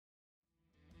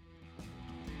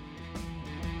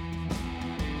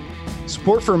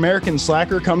Support for American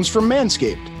Slacker comes from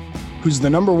Manscaped, who's the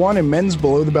 #1 in men's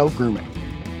below-the-belt grooming.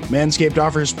 Manscaped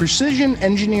offers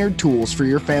precision-engineered tools for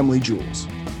your family jewels.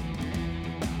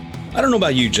 I don't know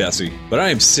about you, Jesse, but I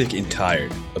am sick and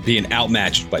tired of being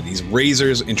outmatched by these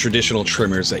razors and traditional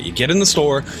trimmers that you get in the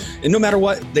store, and no matter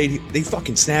what, they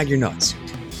fucking snag your nuts.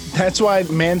 That's why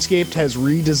Manscaped has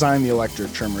redesigned the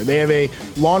electric trimmer. They have a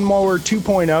Lawnmower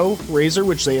 2.0 razor,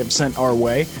 which they have sent our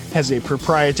way, has a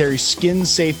proprietary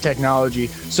skin-safe technology,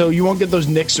 so you won't get those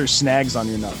nicks or snags on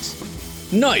your nuts.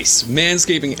 Nice!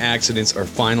 Manscaping accidents are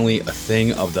finally a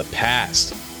thing of the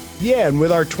past. Yeah, and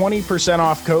with our 20%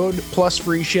 off code plus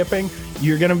free shipping,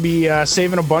 you're going to be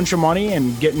saving a bunch of money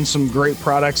and getting some great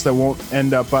products that won't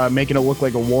end up making it look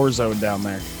like a war zone down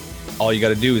there. All you got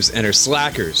to do is enter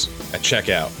Slackers at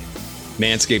checkout.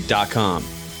 Manscaped.com.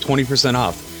 20%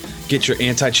 off. Get your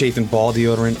anti-chafing ball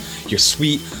deodorant, your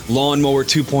sweet Lawnmower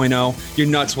 2.0. Your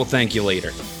nuts will thank you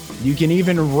later. You can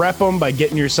even rep them by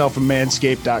getting yourself a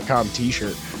Manscaped.com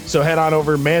t-shirt. So head on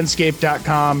over to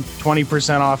Manscaped.com,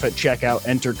 20% off at checkout,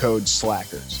 enter code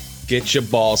SLACKERS. Get your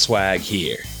ball swag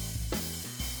here.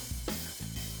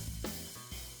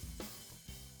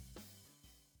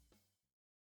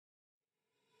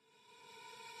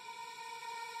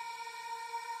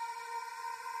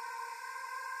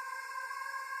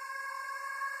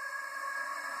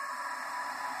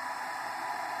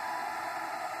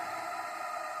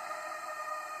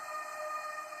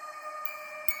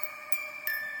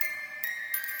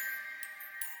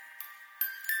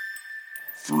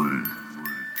 Three,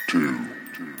 two,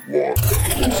 one.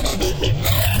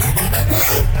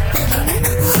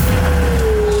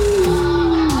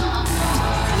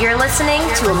 You're listening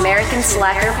to American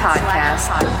Slacker Podcast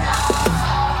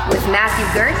with Matthew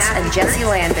Gertz and Jesse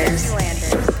Landers. You'll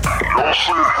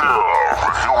see here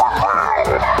the human male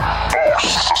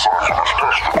boasts the size of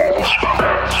his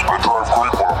testicles. I drive creep on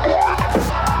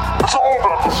blood. It's all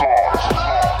about the sauce.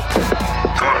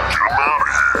 Get him out of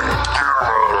here. Get him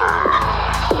out of here.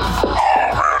 Oh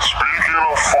man, speaking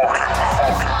of fucking.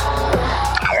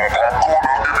 You want popcorn?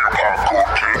 I'll give you popcorn,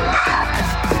 kid.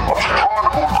 I'm just trying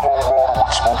to go to Colorado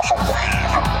and smoke some weed.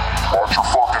 Watch your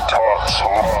fucking tots,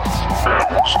 huh?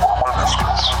 Those are my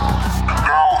witnesses.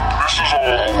 Now, this is all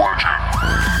a legend.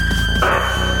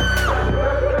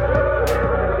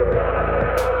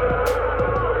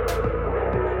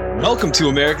 Welcome to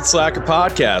American Slacker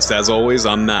Podcast. As always,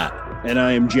 I'm Matt. And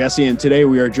I am Jesse, and today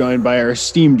we are joined by our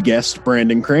esteemed guest,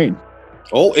 Brandon Crane.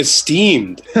 Oh,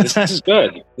 esteemed. This is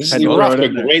good. We're off to a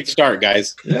great start,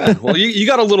 guys. Yeah. Well, you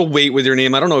got a little weight with your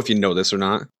name. I don't know if you know this or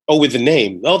not. Oh, with the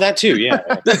name. Oh, that too, yeah.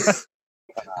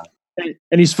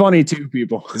 And he's funny too,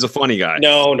 people. He's a funny guy.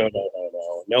 No.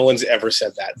 No one's ever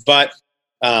said that. But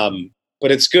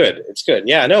it's good. It's good.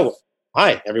 Yeah, no.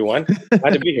 Hi, everyone.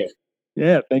 Glad to be here.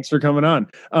 Yeah, thanks for coming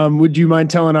on. Would you mind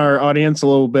telling our audience a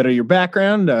little bit of your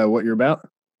background, what you're about?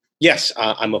 Yes,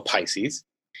 I'm a Pisces.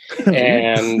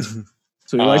 And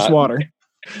so he likes water.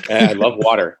 I love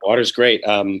water. Water's great.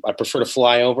 I prefer to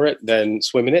fly over it than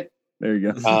swim in it. There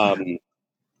you go.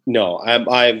 No,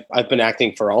 I've been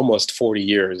acting for almost 40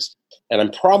 years, and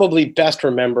I'm probably best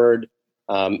remembered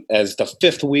as the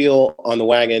fifth wheel on the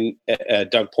wagon,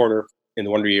 Doug Porter in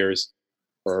the Wonder Years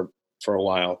for a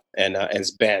while, and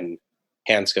as Ben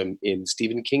Hanscom in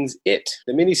Stephen King's It,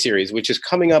 the miniseries, which is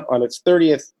coming up on its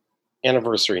 30th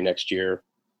anniversary next year,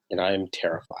 and I am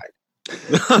terrified.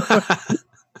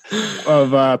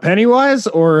 Of Pennywise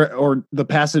or the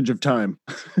passage of time?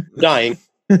 Dying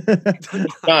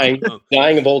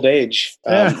of old age.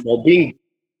 Well, you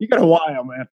got a while,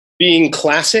 man. Being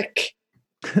classic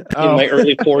in my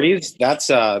early 40s,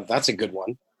 that's a good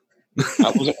one.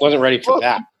 I wasn't ready for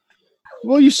that.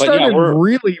 Well, you started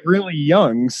really, really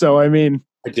young, so I mean,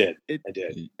 I did.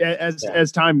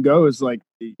 As time goes, like,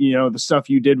 you know, the stuff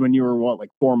you did when you were like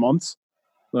 4 months,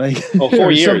 like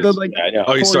 4 years. Like, yeah, I know.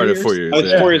 Oh, you started 4 years. I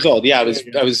was 4 years old. Yeah, I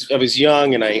was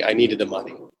young, and I needed the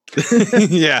money.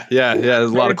 yeah.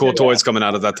 There's a lot of cool toys coming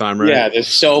out at that time, right? Yeah, there's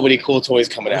so many cool toys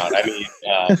coming out. I mean,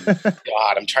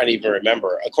 God, I'm trying to even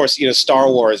remember. Of course, Star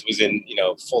Wars was in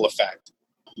full effect,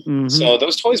 so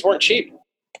those toys weren't cheap.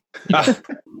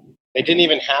 They didn't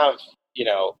even have,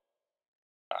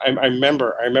 I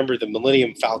remember the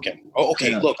Millennium Falcon. Oh,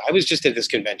 okay. Yeah. Look, I was just at this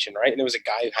convention, right? And there was a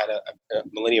guy who had a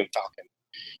Millennium Falcon,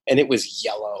 and it was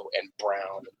yellow and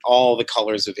brown, all the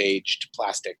colors of aged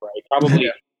plastic, right?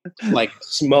 Probably like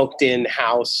smoked in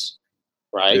house,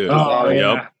 right? Oh,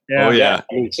 yeah. Yeah. Oh, yeah.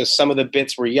 I mean, so some of the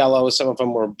bits were yellow, some of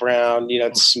them were brown.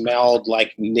 It smelled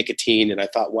like nicotine, and I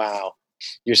thought, wow.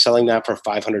 You're selling that for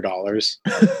 $500.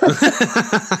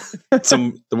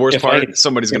 The worst part,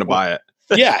 somebody's going to buy it.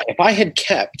 Yeah, if I had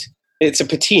kept it's a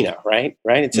patina, right?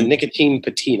 It's a nicotine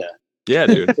patina. Yeah,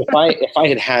 dude. If I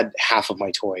had half of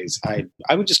my toys, I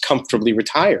would just comfortably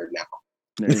retire now.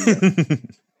 There you go.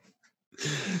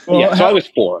 Well, so I was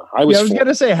 4. I was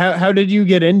gonna say, how did you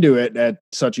get into it at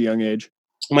such a young age?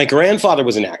 My grandfather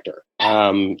was an actor,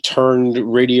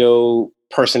 turned radio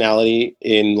personality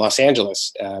in Los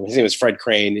Angeles. His name was Fred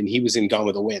Crane, and he was in Gone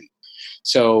with the Wind.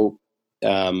 So,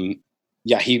 he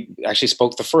actually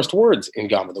spoke the first words in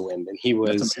Gone with the Wind, and he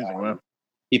was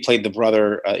he played the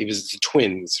brother. He was the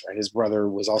twins, right? His brother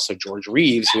was also George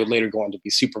Reeves, who would later go on to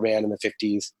be Superman in the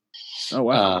 50s. Oh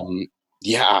wow!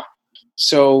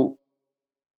 So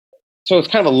it's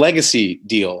kind of a legacy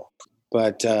deal.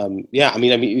 But I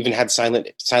mean, even had silent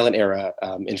era.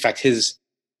 In fact, his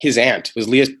aunt was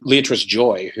Leatrice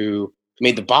Joy, who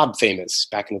made the Bob famous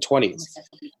back in the 20s.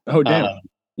 Oh, damn.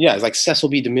 It's like Cecil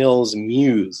B. DeMille's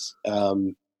muse.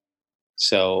 We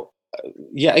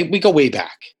go way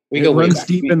back. It runs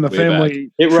deep in the family.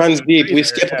 It runs deep. We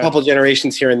skip a couple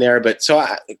generations here and there. But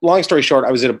long story short,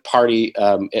 I was at a party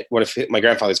at one of my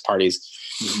grandfather's parties.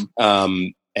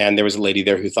 Mm-hmm. And there was a lady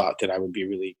there who thought that I would be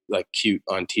really like cute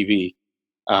on TV.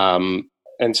 And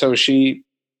so she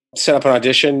set up an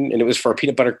audition, and it was for a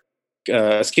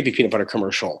Skippy peanut butter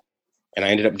commercial. And I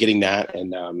ended up getting that.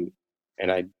 And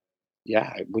I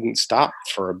wouldn't stop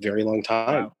for a very long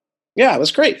time. Wow. Yeah, it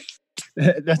was great.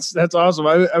 That's awesome.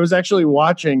 I was actually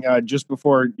watching just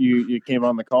before you came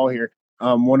on the call here.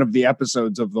 One of the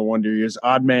episodes of The Wonder Years,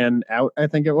 Odd Man Out, I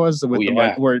think it was,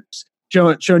 where it's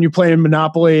showing you playing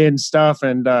Monopoly and stuff.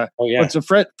 And what's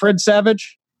it, Fred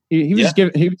Savage? He was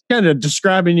kind of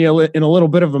describing you in a little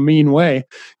bit of a mean way.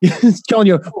 He's calling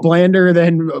you blander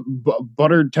than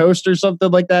buttered toast or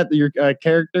something like that. Your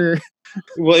character.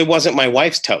 Well, it wasn't my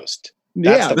wife's toast.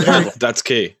 That's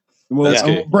key.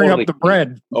 We'll bring up the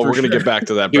bread. Oh, we're going to get back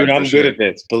to that. Dude, I'm good at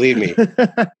this. Believe me.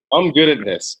 I'm good at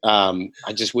this.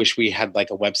 I just wish we had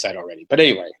like a website already. But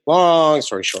anyway, long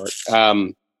story short.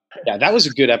 That was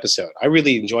a good episode. I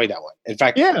really enjoyed that one. In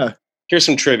fact, here's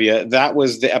some trivia. That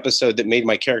was the episode that made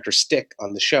my character stick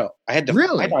on the show. I had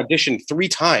auditioned 3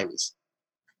 times.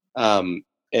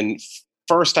 And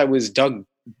first I was Doug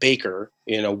Baker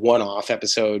in a one-off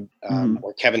episode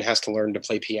where Kevin has to learn to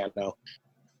play piano.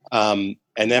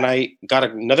 And then I got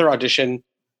another audition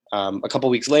a couple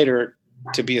weeks later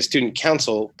to be a student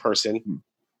council person.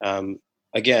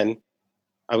 Again,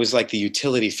 I was like the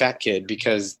utility fat kid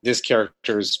because this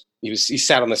character's he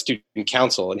sat on the student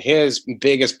council, and his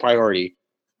biggest priority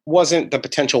wasn't the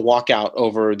potential walkout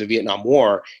over the Vietnam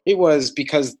War. It was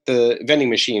because the vending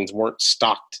machines weren't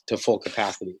stocked to full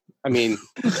capacity. I mean,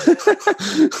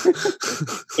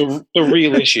 the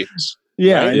real issues.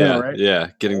 Yeah, right? I know, right? Yeah,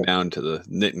 getting down to the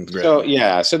knit and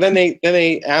grit. So then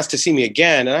they asked to see me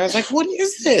again, and I was like, "What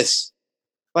is this?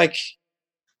 Like,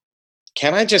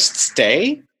 can I just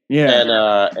stay?"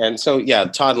 Yeah. And so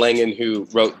Todd Langen, who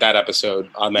wrote that episode,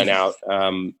 Odd Man Out,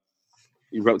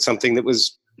 he wrote something that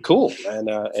was cool and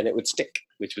it would stick,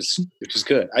 which was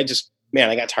good. I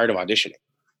got tired of auditioning.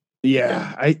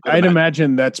 Yeah, I'd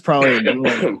imagine that's probably a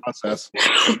good process.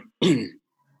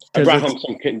 I brought home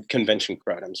some convention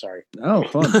crud. I'm sorry. Oh,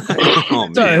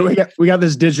 fun. Sorry, we got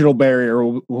this digital barrier.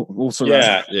 We'll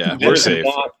survive. Yeah, we're safe.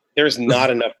 There's not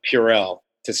enough Purell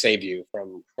to save you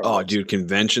from dude,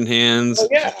 convention hands. Oh,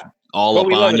 yeah. All up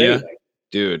on you. Anyway.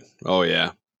 Dude. Oh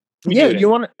yeah. You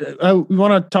want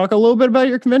to talk a little bit about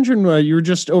your convention? You were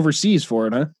just overseas for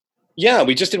it, huh? Yeah,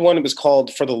 we just did one. It was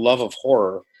called For the Love of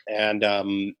Horror. And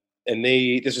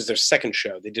this was their second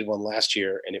show. They did one last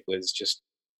year, and it was just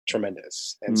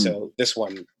tremendous. And so this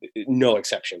one, no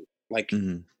exception. Like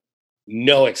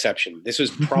no exception. This was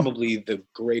probably the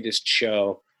greatest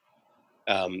show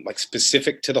like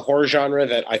specific to the horror genre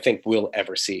that I think we'll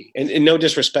ever see. And no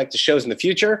disrespect to shows in the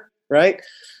future, right?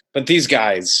 But these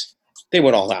guys, they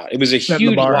went all out. It was a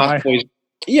huge Lost Boys.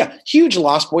 Yeah, huge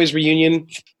Lost Boys reunion.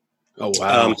 Oh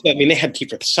wow! So, I mean, they had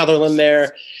Kiefer Sutherland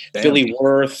there, Billy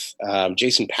Wirth,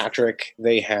 Jason Patrick.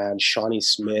 They had Shawnee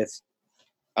Smith.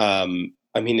 I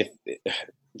mean,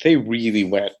 they really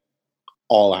went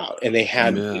all out, and they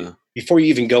had before you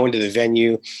even go into the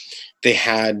venue, they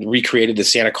had recreated the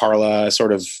Santa Carla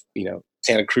sort of,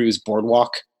 Santa Cruz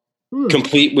boardwalk,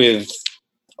 complete with,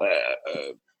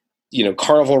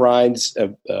 carnival rides,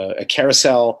 a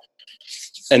carousel.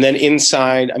 And then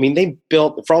inside, I mean, they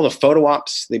built, for all the photo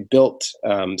ops, they built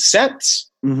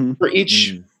sets for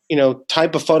each,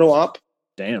 type of photo op.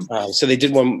 Damn. So they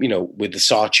did one, with the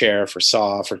Saw chair for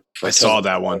Saw. I saw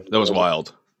that one. That was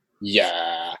wild.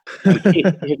 Yeah.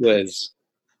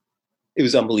 It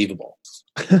was unbelievable.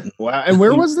 Wow. And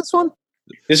where was this one?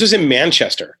 This was in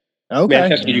Manchester. Okay.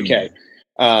 Manchester, UK.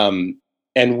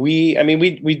 And we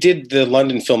did the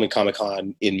London Film and Comic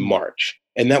Con in March,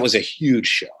 and that was a huge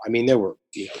show. I mean, there were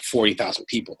 40,000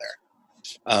 people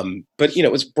there. But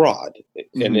it was broad,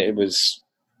 and it's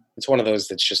one of those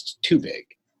that's just too big.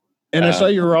 And I saw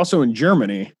you were also in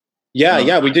Germany.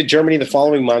 Yeah, we did Germany the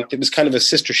following month. It was kind of a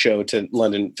sister show to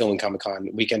London Film and Comic Con,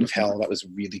 Weekend of Hell. That was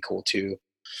really cool too.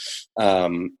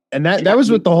 And that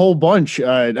was with the whole bunch.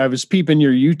 I was peeping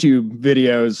your YouTube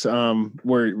videos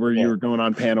where you were going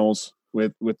on panels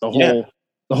with the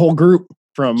whole group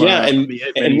from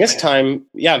and this time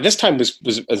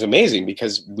was amazing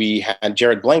because we had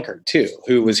Jared Blankard too,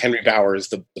 who was Henry Bowers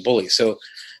the bully. So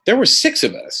there were 6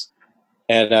 of us,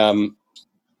 and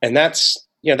that's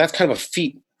kind of a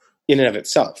feat in and of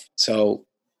itself. So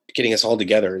getting us all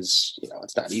together is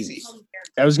it's not easy.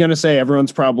 I was going to say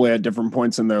everyone's probably at different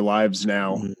points in their lives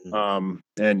now.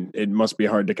 And it must be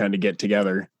hard to kind of get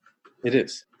together. It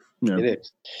is. Yeah. It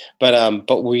is.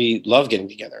 But we love getting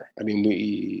together. I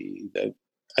mean,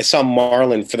 I saw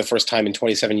Marlon for the first time in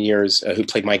 27 years, who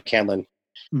played Mike Hanlon,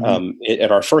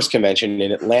 at our first convention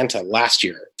in Atlanta last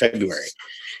year, February.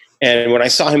 And when I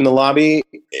saw him in the lobby,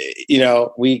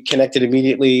 we connected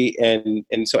immediately.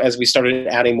 And so as we started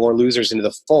adding more losers into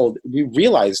the fold, we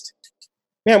realized,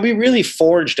 man, we really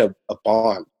forged a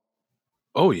bond.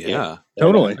 Oh, yeah.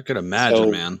 Totally. I could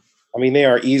imagine, man. I mean, they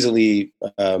are easily,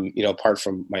 apart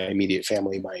from my immediate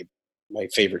family, my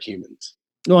favorite humans.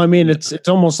 No, I mean, it's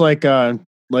almost like in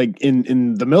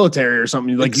the military or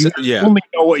something. Like you only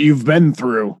know what you've been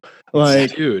through.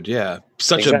 Like, dude, yeah.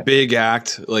 Such a big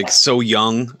act, so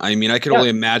young. I mean, I could only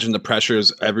imagine the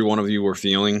pressures every one of you were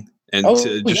feeling, and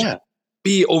to just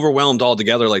be overwhelmed all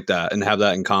together like that and have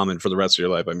that in common for the rest of your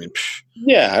life. I mean,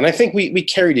 yeah. And I think we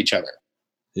carried each other.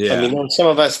 Yeah. I mean, there were some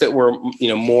of us that were,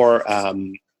 more,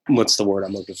 what's the word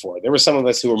I'm looking for? There were some of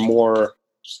us who were more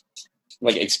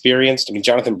experienced. I mean,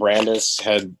 Jonathan Brandis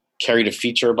had carried a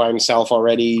feature by himself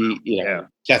already.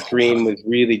 Seth Green was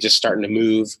really just starting to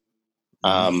move.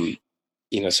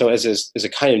 So as a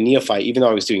kind of neophyte, even though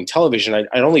I was doing television, I'd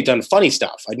only done funny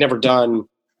stuff. I'd never done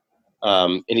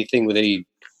anything with any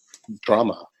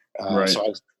drama.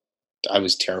 So I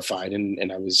was terrified,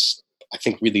 and I was, I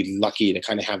think, really lucky to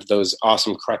kind of have those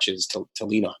awesome crutches to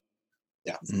lean on.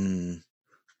 Yeah.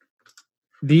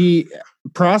 The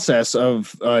process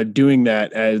of doing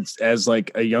that as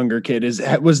like a younger kid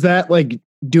was that like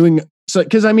doing so?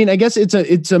 Because I mean, I guess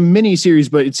it's a mini series,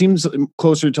 but it seems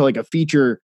closer to like a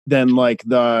feature than like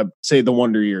the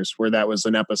Wonder Years, where that was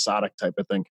an episodic type of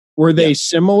thing. Were they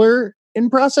similar in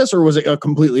process, or was it a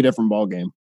completely different ballgame?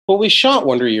 Well, we shot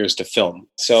Wonder Years to film,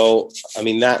 so I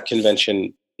mean that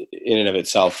convention in and of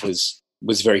itself was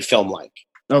very film-like.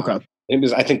 Okay, it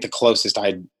was, I think, the closest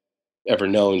I'd ever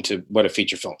known to what a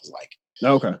feature film was like.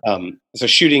 Okay, so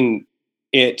shooting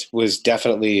it was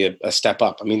definitely a step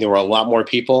up. I mean, there were a lot more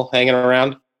people hanging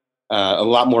around, a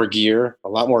lot more gear, a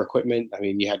lot more equipment. I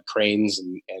mean, you had cranes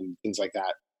and things like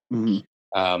that.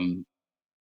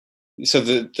 So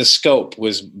the scope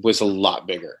was a lot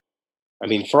bigger. I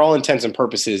mean, for all intents and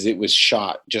purposes, it was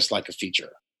shot just like a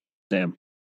feature. Damn.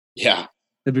 Yeah.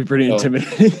 It'd be pretty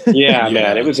intimidating. Yeah,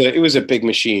 man. It was a big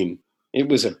machine. It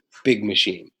was a big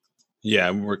machine.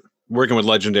 Yeah, we're working with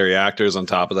legendary actors on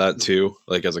top of that too.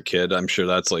 Like as a kid, I'm sure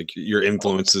that's like your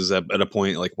influences at a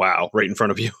point like, wow, right in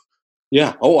front of you.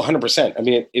 Yeah. Oh, 100%. I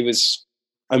mean, it was,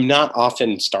 I'm not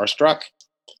often starstruck,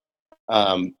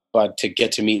 but to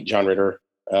get to meet John Ritter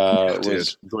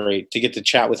was great. To get to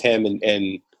chat with him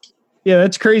and yeah,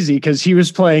 that's crazy because he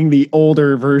was playing the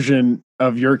older version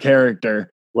of your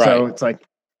character. Right. So it's like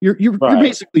you're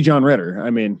basically John Ritter. I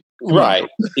mean, right,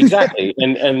 exactly.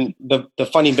 And the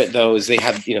funny bit though is they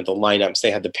had the lineups.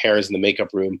 They had the pairs in the makeup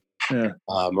room,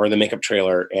 or the makeup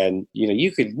trailer, and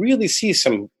you could really see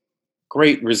some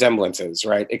great resemblances,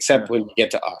 right? Except when you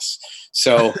get to us.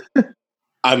 So,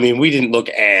 I mean, we didn't look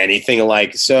anything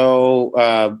alike.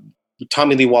 So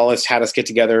Tommy Lee Wallace had us get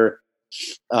together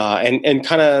and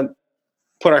kind of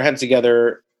put our heads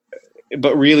together,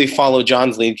 but really follow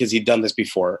John's lead because he'd done this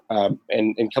before,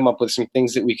 and come up with some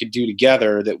things that we could do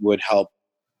together that would help,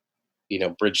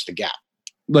 bridge the gap.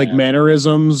 Like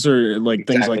mannerisms or like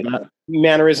things like that?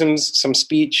 Mannerisms, some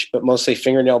speech, but mostly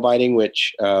fingernail biting,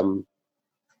 which I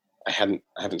haven't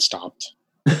stopped.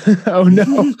 Oh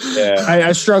no! Yeah,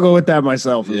 I struggle with that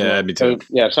myself. Yeah, me too.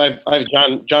 So I have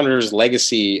John Ritter's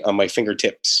legacy on my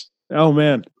fingertips. Oh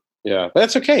man. Yeah, but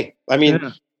that's okay. I mean,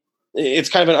 it's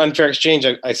kind of an unfair exchange.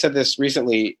 I said this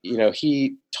recently.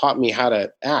 He taught me how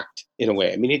to act in a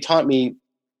way. I mean, he taught me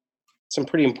some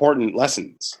pretty important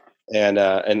lessons, and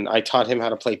I taught him how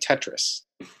to play Tetris.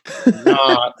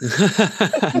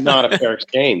 Not a fair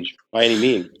exchange by any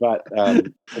means, but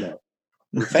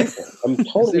I'm thankful. I'm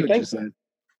totally thankful.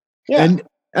 Yeah. And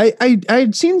I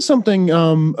had seen something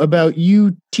about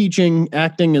you teaching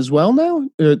acting as well now.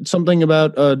 Something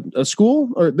about a school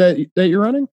or that you're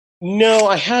running. No,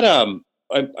 I had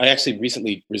I actually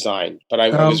recently resigned, but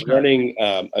I was running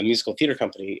a musical theater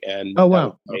company, and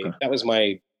that was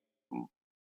my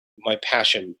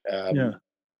passion.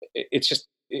 It's just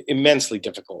immensely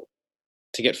difficult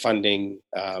to get funding,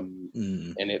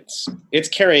 and it's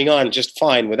carrying on just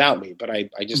fine without me. But I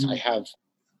have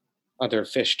other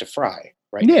fish to fry,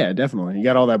 right? Yeah, definitely. You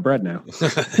got all that bread now.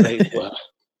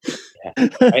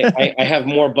 I have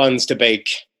more buns to bake,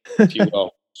 if you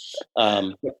will.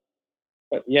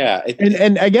 But yeah,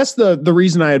 and I guess the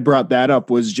reason I had brought that up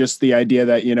was just the idea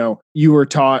that you were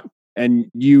taught,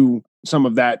 and some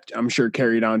of that I'm sure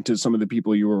carried on to some of the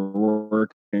people you were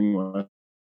working with.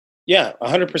 Yeah,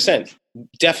 100%.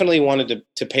 Definitely wanted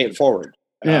to pay it forward.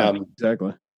 Yeah,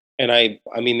 exactly. And I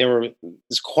mean,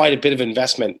 there's quite a bit of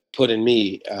investment put in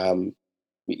me,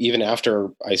 even after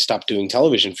I stopped doing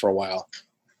television for a while.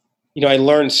 I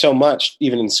learned so much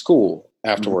even in school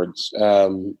afterwards.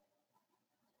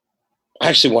 I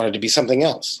actually wanted to be something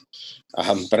else,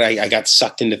 but I got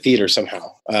sucked into theater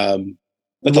somehow.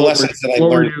 But the lessons that I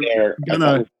learned there,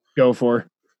 go for.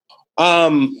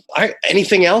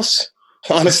 Anything else?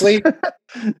 Honestly,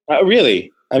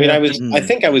 really. I mean, I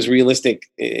think I was realistic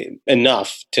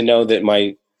enough to know that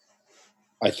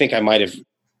I think I might have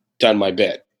done my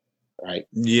bit, right?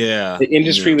 Yeah. The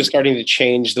industry was starting to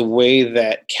change. The way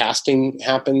that casting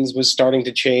happens was starting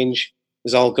to change. It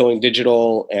was all going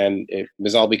digital, and it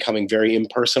was all becoming very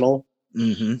impersonal.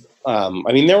 Mm-hmm.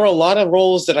 I mean, there were a lot of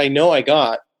roles that I know I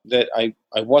got that I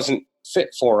wasn't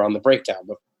fit for on the breakdown,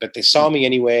 but they saw me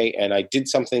anyway, and I did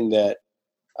something that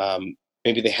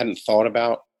maybe they hadn't thought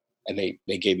about, and they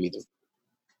gave me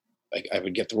I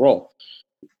would get the role.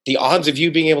 The odds of you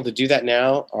being able to do that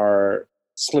now are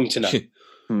slim to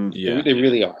none. Yeah, they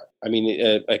really are. I mean,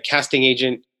 a casting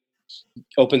agent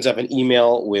opens up an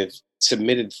email with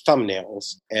submitted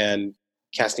thumbnails, and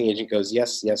casting agent goes,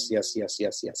 yes, yes, yes, yes,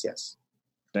 yes, yes, yes.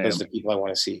 Damn. Those are the people I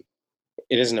want to see.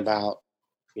 It isn't about,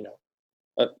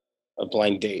 a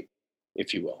blind date,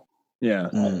 if you will. Yeah.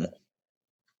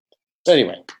 But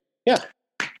anyway, yeah.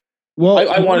 Well,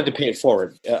 I wanted to pay it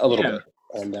forward a little bit,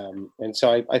 and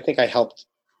so I think I helped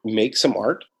make some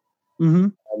art.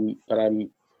 Mm-hmm. But I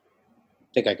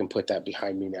think I can put that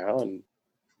behind me now and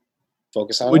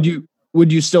focus on it.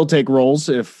 Would you still take roles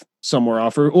if some were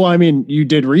offered? Well, I mean, you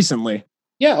did recently.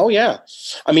 Yeah. Oh, yeah.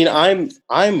 I mean,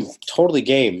 I'm totally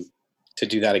game to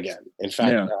do that again. In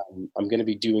fact, I'm going to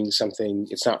be doing something.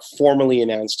 It's not formally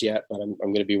announced yet, but I'm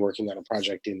going to be working on a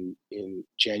project in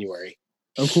January.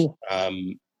 Oh, cool.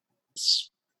 It's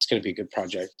going to be a good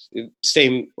project.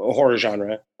 Same horror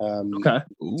genre.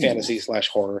 Fantasy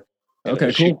 / horror.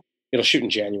 Okay, cool. It'll shoot in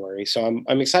January, so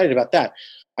I'm excited about that.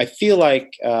 I feel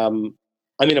like I'm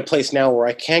in a place now where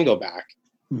I can go back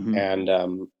and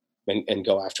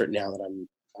go after it now that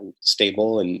I'm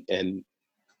stable and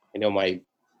I know my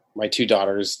two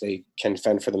daughters, they can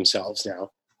fend for themselves now.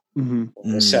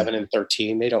 They're 7 and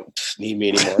 13. They don't need me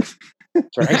anymore.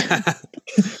 Right?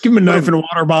 Give them a knife and a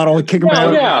water bottle and kick them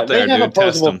out. Yeah, they have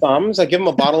opposable thumbs. I give them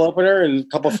a bottle opener and a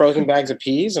couple frozen bags of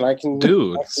peas, and I can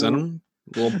send them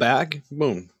a little bag.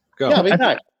 Boom, go. Yeah, I'll be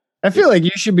back. I feel like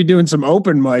you should be doing some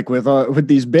open mic with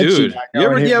these bits. Dude,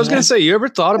 I was gonna say, you ever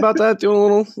thought about that? Doing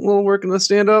a little work in the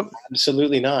stand up?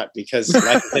 Absolutely not, because like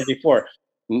I said before,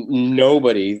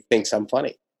 nobody thinks I'm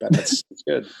funny. But it's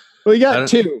good. Well, you got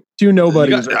two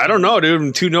nobodies. I don't know,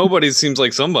 dude. Two nobodies seems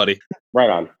like somebody. Right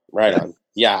on.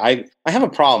 Yeah, I have a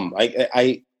problem.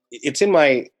 It's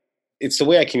the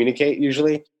way I communicate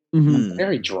usually. I'm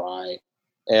very dry,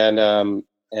 and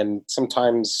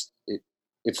sometimes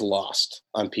it's lost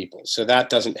on people. So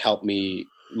that doesn't help me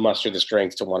muster the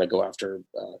strength to want to go after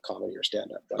comedy or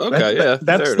stand up. Okay,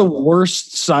 that's the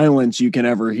worst silence you can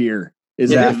ever hear.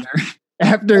 Is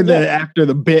after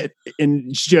the bit, and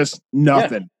it's just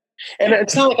nothing. Yeah. And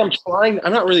it's not like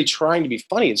I'm not really trying to be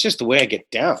funny. It's just the way I get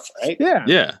down, right?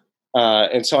 Yeah.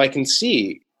 And so I can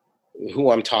see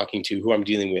who I'm talking to, who I'm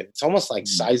dealing with. It's almost like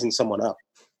sizing someone up.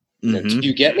 Do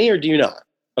you get me or do you not?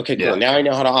 Okay, cool. Yeah. Now I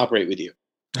know how to operate with you.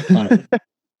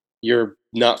 You're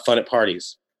not fun at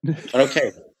parties. But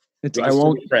okay. I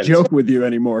won't joke with you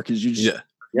anymore because you just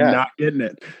not getting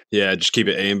it. Yeah, just keep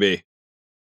it A and B.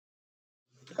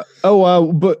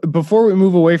 But before we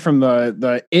move away from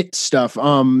the it stuff,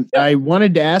 I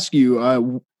wanted to ask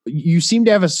you, you seem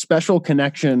to have a special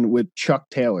connection with Chuck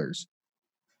Taylor's.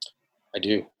 I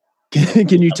do.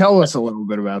 Can you tell us a little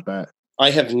bit about that?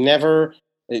 I have never,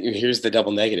 here's the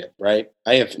double negative, right?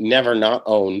 I have never not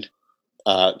owned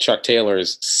Chuck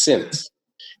Taylors since.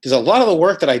 Because a lot of the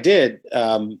work that I did,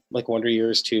 like Wonder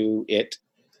Years to It,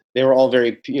 they were all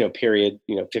very, period,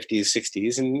 50s,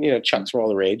 60s, and, Chucks were all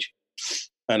the rage.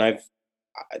 And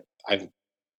I've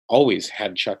always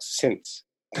had Chucks since.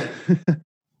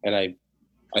 And I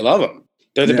love them.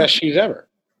 They're the best shoes ever.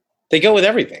 They go with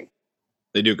everything.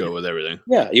 They do go with everything.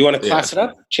 Yeah. You want to class it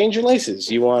up? Change your laces.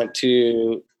 You want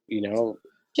to,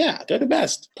 they're the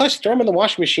best. Plus, throw them in the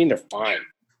washing machine. They're fine.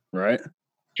 Right.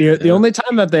 The only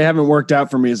time that they haven't worked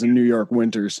out for me is in New York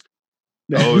winters.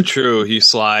 Oh, true. You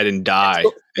slide and die.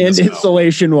 And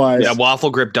installation wise. Yeah, Waffle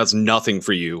Grip does nothing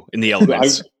for you in the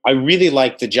elements. I really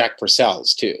like the Jack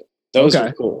Purcells too. Those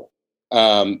are cool.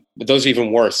 But those are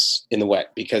even worse in the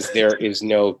wet because there is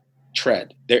no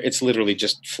tread. It's literally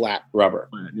just flat rubber.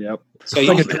 Yep. So it's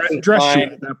like a dress shoe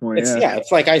at that point.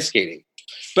 It's like ice skating.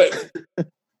 But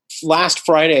last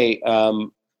Friday,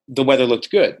 the weather looked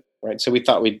good, right? So we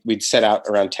thought we'd set out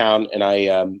around town, and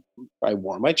I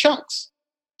wore my Chucks.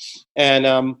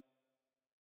 And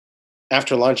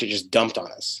after lunch, it just dumped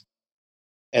on us.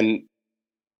 And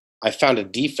I found a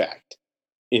defect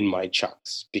in my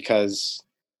Chucks because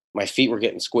my feet were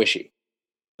getting squishy.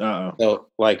 Uh-oh. So,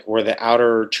 like, where the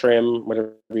outer trim,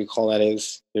 whatever you call that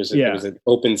is, there's an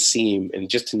open seam and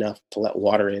just enough to let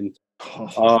water in.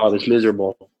 Oh, that's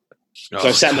miserable. So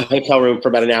I sat in the hotel room for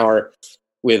about an hour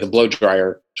with a blow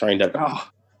dryer trying to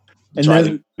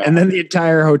and then the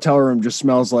entire hotel room just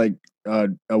smells like a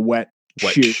wet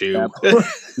shoe.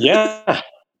 Yeah.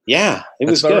 It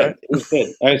was good. Right. It was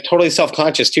good. I was totally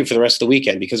self-conscious too for the rest of the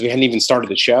weekend because we hadn't even started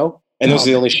the show, and those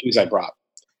are the only shoes I brought.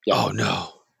 Yeah. Oh no!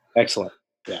 Excellent.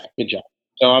 Yeah, good job.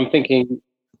 So I'm thinking,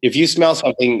 if you smell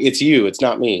something, it's you. It's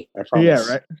not me. I promise. Yeah,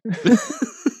 right.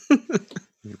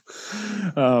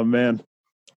 Oh man.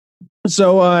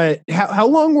 So, how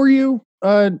long were you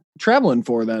traveling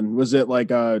for then? Was it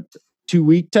like a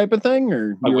 2-week type of thing,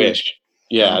 or I wish?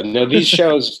 Yeah, no. These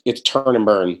shows, it's turn and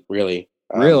burn, really.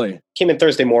 Really? Came in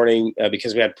Thursday morning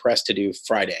because we had press to do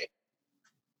Friday.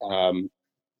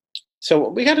 So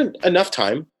we had enough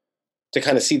time to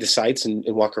kind of see the sights and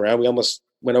walk around. We almost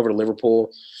went over to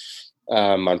Liverpool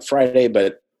on Friday,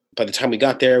 but by the time we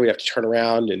got there, we'd have to turn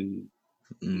around, and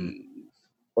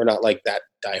we're not like that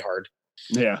diehard.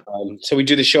 Yeah. So we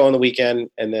do the show on the weekend,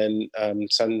 and then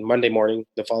Monday morning,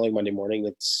 the following Monday morning,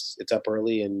 it's up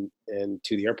early and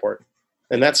to the airport.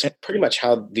 And that's pretty much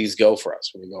how these go for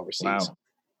us when we go overseas. Wow.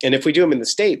 And if we do them in the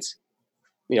States,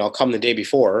 I'll come the day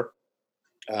before,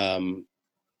 do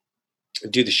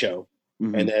the show.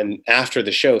 Mm-hmm. And then after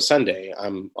the show Sunday,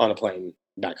 I'm on a plane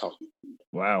back home.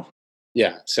 Wow.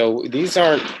 Yeah. So these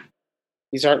aren't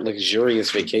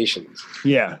luxurious vacations.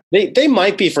 Yeah. They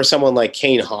might be for someone like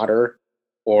Kane Hodder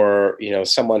or,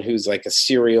 someone who's like a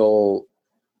serial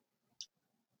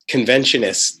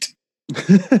conventionist.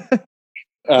 There's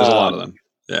a lot of them.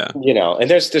 Yeah. And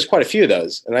there's quite a few of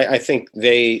those. And I think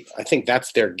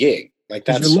that's their gig. Like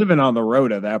that's you're living on the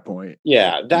road at that point.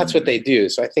 Yeah, that's what they do.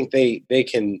 So I think they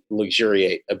can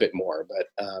luxuriate a bit more. But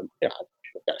I've got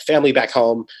a family back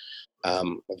home.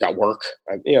 I've got work.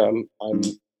 I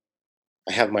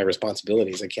have my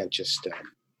responsibilities. I can't just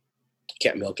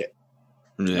can't milk it.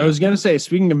 Yeah. I was gonna say,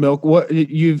 speaking of milk,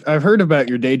 I've heard about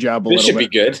your day job a this little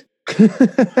should bit. Be good.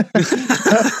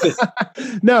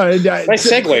 No, nice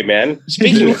segue, man.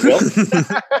 Speaking of milk,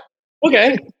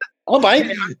 okay, I'll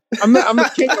bite. I'm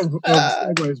the king of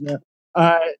segues, man.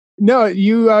 No,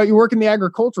 you work in the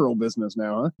agricultural business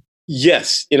now, huh?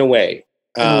 Yes, in a way.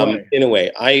 In a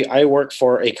way, I work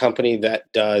for a company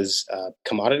that does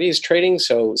commodities trading,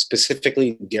 so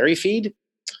specifically dairy feed.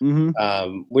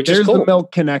 Mm-hmm. Which there's is cool. The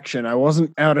milk connection. I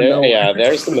wasn't out of nowhere. Yeah,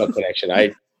 there's the milk connection.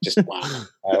 I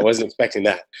wasn't expecting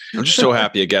that. I'm just so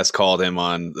happy a guest called him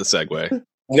on the segue.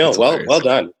 No, well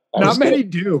done. Not many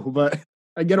do, but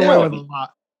I get away with a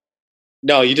lot.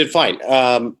 No, you did fine.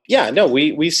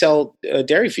 We sell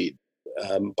dairy feed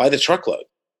by the truckload.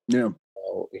 Yeah.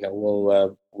 So,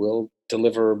 we'll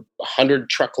deliver 100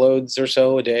 truckloads or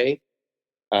so a day,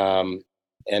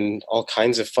 and all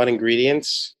kinds of fun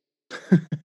ingredients.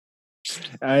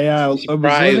 I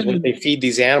surprised when they feed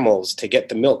these animals to get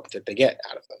the milk that they get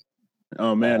out of them.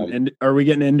 Oh man! And are we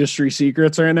getting industry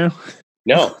secrets right now?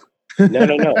 No,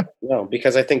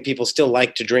 because I think people still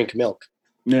like to drink milk.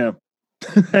 Yeah,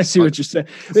 I see what you're saying.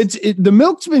 The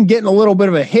milk's been getting a little bit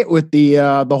of a hit with the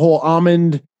whole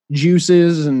almond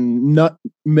juices and nut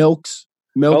milks.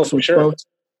 Oh, for sure.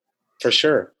 For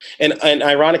sure. And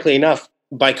ironically enough,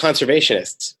 by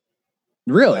conservationists.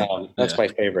 Really? That's my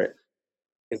favorite.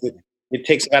 It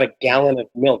takes about a gallon of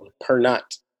milk per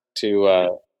nut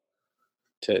to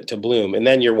bloom, and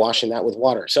then you're washing that with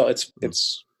water. So it's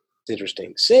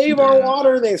interesting. Save our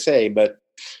water, they say, but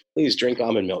please drink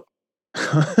almond milk.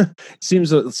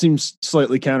 seems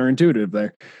slightly counterintuitive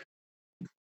there.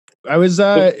 I was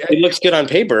It looks good on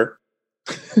paper.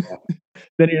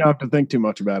 Then you don't have to think too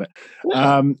much about it.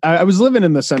 I was living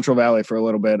in the Central Valley for a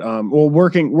little bit.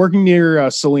 Working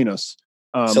near Salinas.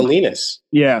 Salinas.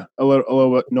 Yeah, a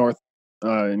little bit north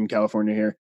in California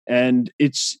here. And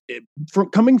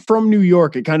coming from New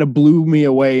York, it kind of blew me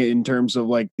away in terms of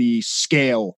like the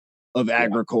scale of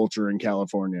agriculture in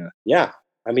California. Yeah.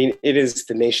 I mean, it is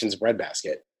the nation's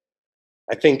breadbasket.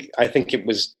 I think it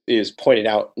was pointed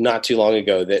out not too long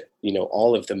ago that,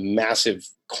 all of the massive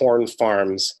corn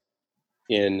farms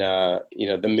in,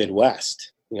 the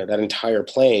Midwest, that entire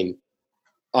plain,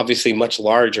 obviously much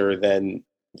larger than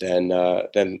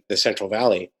the Central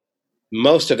Valley.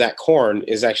 Most of that corn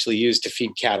is actually used to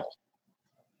feed cattle.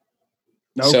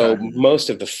 Okay. So most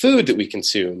of the food that we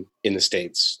consume in the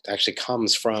States actually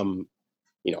comes from,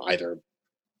 either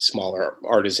smaller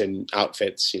artisan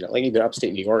outfits, like even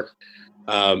upstate New York.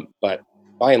 But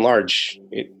by and large,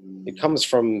 it comes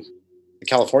from the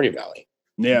California Valley.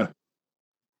 Yeah.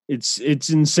 It's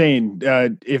insane.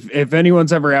 If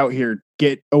anyone's ever out here,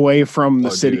 get away from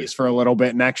the cities for a little bit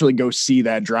and actually go see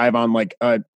that. Drive on like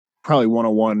probably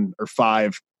 101 or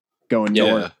 5 going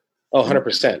north. Oh,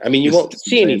 100%. I mean, you won't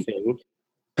see anything.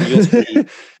 You'll see,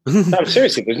 no,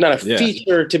 seriously, there's not a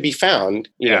feature to be found.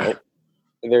 You know,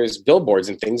 there's billboards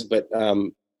and things, but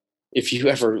if you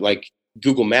ever like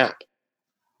Google Map,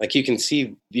 like you can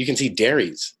see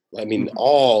dairies. I mean,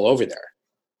 all over there.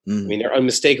 I mean, they're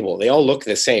unmistakable. They all look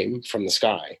the same from the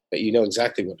sky, but you know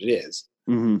exactly what it is.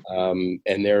 And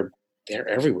they're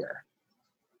everywhere,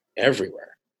 everywhere.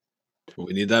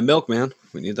 We need that milk, man.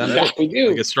 We need that milk. We do.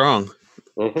 Make it strong.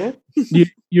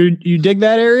 You dig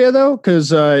that area though,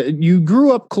 because you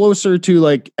grew up closer to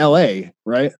like L.A.,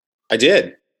 right? I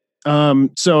did.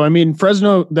 So I mean,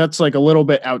 Fresno, that's like a little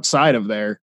bit outside of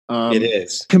there. It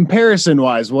is. Comparison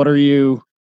wise, what are you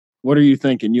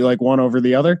thinking? You like one over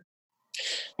the other?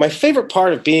 My favorite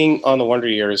part of being on the Wonder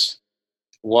Years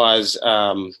was, it's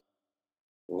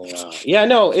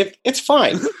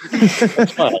fine.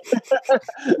 It's fine.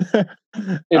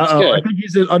 It's good. I think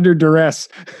he's under duress.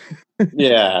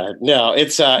 Yeah, no,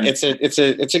 it's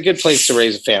a good place to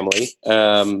raise a family.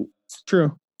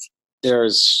 True.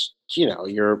 There's,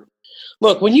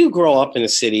 look, when you grow up in a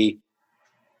city,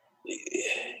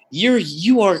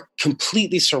 you are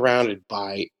completely surrounded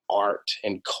by art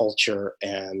and culture,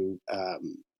 and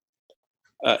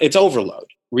it's overload,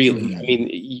 really. I mean,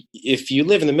 if you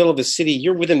live in the middle of the city,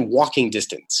 you're within walking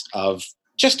distance of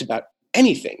just about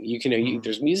anything.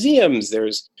 There's museums,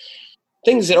 there's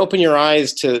things that open your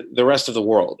eyes to the rest of the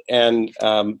world. And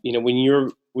when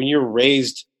you're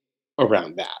raised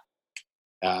around that,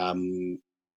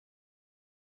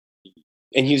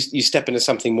 and you step into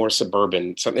something more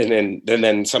suburban, and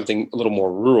then something a little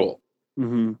more rural.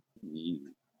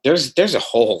 There's a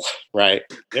hole, right?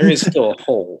 There is still a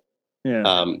hole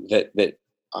that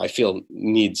I feel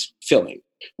needs filling,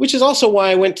 which is also why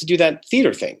I went to do that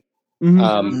theater thing.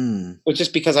 But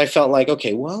just because I felt like,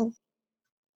 okay, well,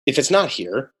 if it's not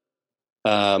here,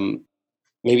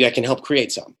 maybe I can help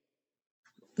create some.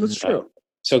 That's true.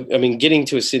 So, I mean, getting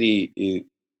to a city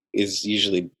is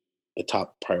usually the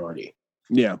top priority.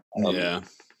 Yeah.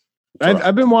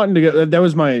 I've been wanting to go. That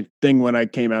was my thing when I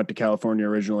came out to California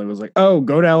originally, was like, oh,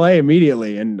 go to LA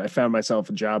immediately. And I found myself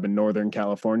a job in Northern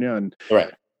California, and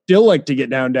still like to get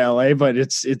down to LA, but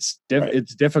it's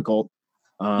difficult.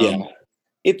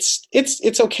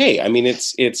 It's okay. I mean,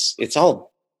 it's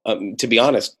all, to be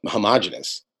honest,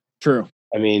 homogenous. True.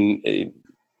 I mean,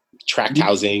 tract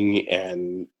housing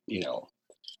and,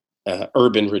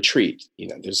 urban retreat,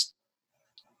 there's,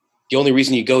 the only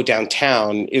reason you go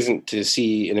downtown isn't to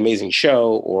see an amazing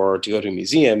show or to go to a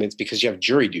museum. It's because you have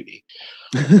jury duty.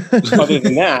 Other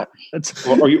than that,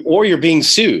 or you're being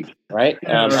sued, right?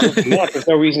 Other than that, there's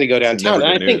no reason to go downtown.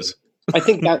 And I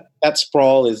think that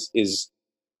sprawl is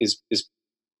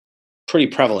pretty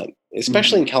prevalent,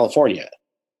 especially in California.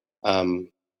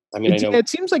 I mean, I know it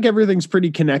seems like everything's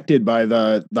pretty connected by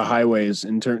the highways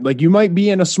in turn. Like you might be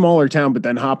in a smaller town, but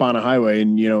then hop on a highway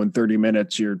and, in 30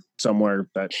 minutes, you're somewhere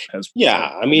that has.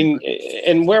 Yeah. I mean,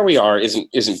 and where we are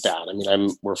isn't bad. I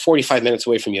mean, we're 45 minutes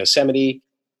away from Yosemite.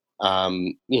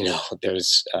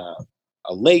 There's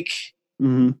a lake,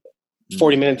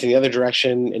 40 minutes in the other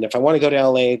direction. And if I want to go to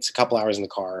LA, it's a couple hours in the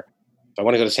car. If I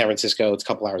want to go to San Francisco, it's a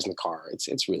couple hours in the car.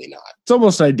 It's really not. It's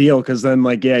almost ideal because then,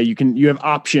 like, you have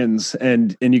options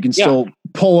and you can still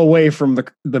pull away from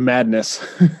the madness.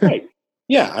 Right.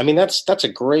 Yeah. I mean, that's a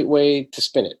great way to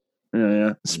spin it.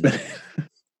 Yeah.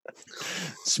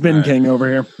 Spin King over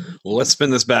here. Well, let's spin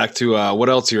this back to what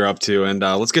else you're up to, and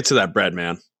let's get to that bread,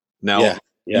 man. Now,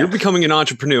 you're becoming an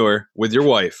entrepreneur with your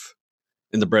wife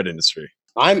in the bread industry.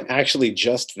 I'm actually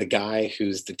just the guy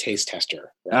who's the taste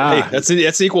tester. Hey, that's an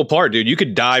equal part, dude. You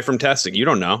could die from testing. You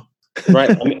don't know.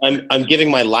 Right. I'm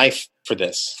giving my life for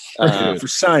this. For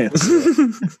science.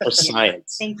 For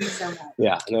science. Thank you so much.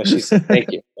 Yeah. No,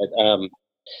 thank you.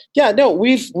 But,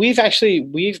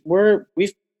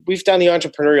 we've done the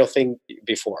entrepreneurial thing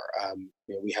before.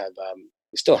 We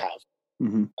still have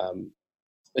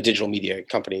a digital media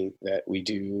company that we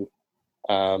do.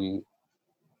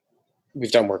 We've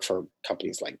done work for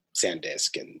companies like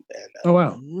SanDisk and oh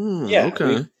wow,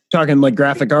 okay. Talking like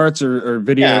graphic arts or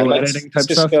video editing type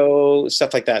Cisco,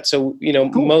 stuff like that. So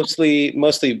cool. mostly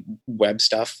web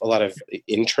stuff, a lot of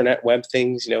intranet web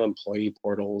things, employee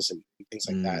portals and things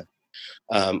like that.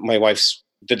 My wife's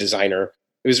the designer.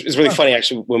 It was really funny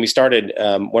actually when we started.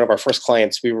 One of our first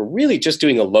clients, we were really just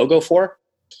doing a logo for,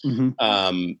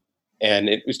 and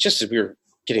it was just as we were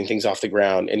getting things off the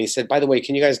ground. And he said, "By the way,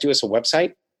 can you guys do us a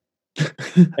website?"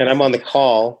 And I'm on the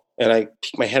call and I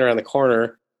peek my head around the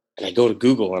corner and I go to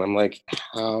Google and I'm like,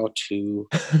 how to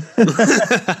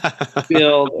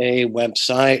build a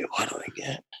website? What do I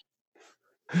get?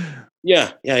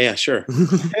 Yeah, sure.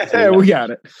 We got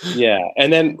it. Yeah.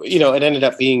 And then, it ended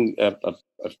up being a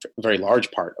very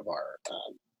large part of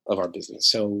our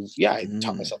business. So yeah, I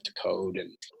taught myself to code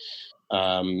and,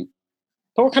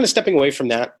 but we're kind of stepping away from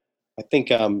that. I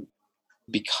think,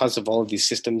 because of all of these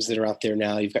systems that are out there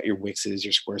now, you've got your Wixes,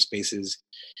 your Squarespaces.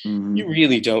 You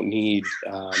really don't need,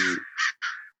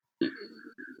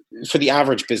 for the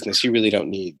average business, you really don't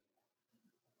need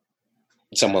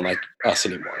someone like us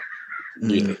anymore.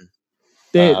 Really.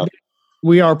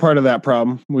 We are part of that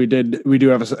problem. We do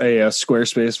have a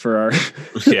Squarespace for our,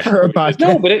 for our podcast.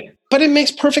 No, but it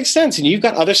makes perfect sense. And you've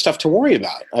got other stuff to worry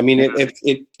about. I mean,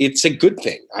 it's a good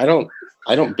thing. I don't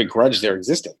begrudge their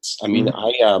existence. I mean,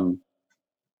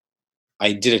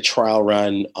 I did a trial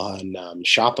run on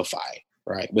Shopify,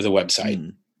 right, with a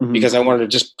website because I wanted to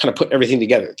just kind of put everything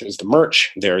together. There's the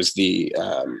merch, there's the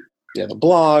the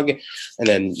blog, and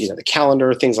then the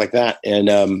calendar, things like that. And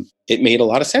it made a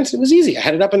lot of sense. It was easy. I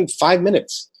had it up in 5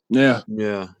 minutes. Yeah.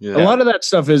 A lot of that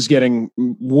stuff is getting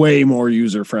way more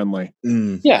user friendly.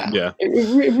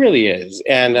 It really is.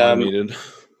 And in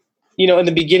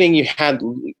the beginning, you had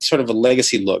sort of a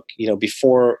legacy look.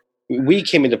 Before we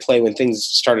came into play when things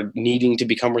started needing to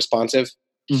become responsive.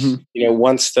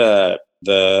 Once I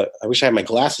wish I had my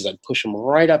glasses, I'd push them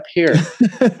right up here.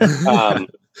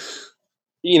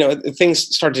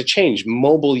 Things started to change.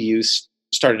 Mobile use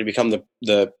started to become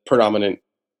the predominant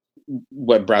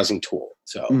web browsing tool.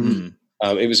 So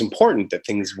it was important that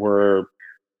things were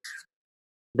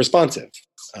responsive.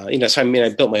 So I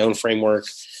built my own framework.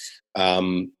 I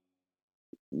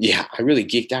really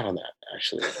geeked out on that,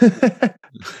 actually.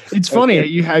 It's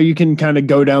funny how you can kind of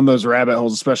go down those rabbit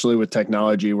holes, especially with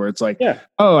technology, where it's like,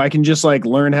 I can just like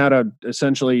learn how to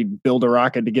essentially build a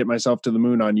rocket to get myself to the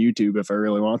moon on YouTube if I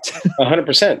really want to.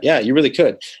 100%. Yeah, you really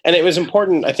could. And it was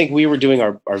important. I think we were doing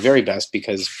our very best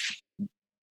because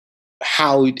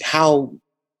how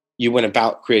you went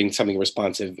about creating something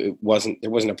responsive, there wasn't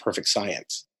a perfect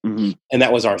science. And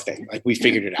that was our thing. Like we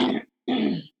figured it out.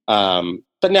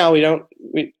 But now we don't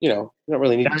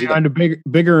really need to do that. On to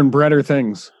bigger and breader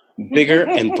things. Bigger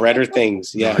and breader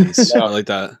things. Yeah. Nice. I like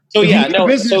that. So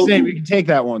business name, we can take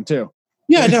that one too.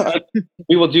 Yeah, no,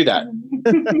 we will do that.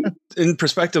 In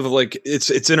perspective of like,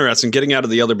 it's interesting getting out of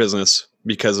the other business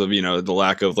because of, the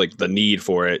lack of like the need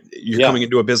for it. You're coming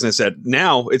into a business that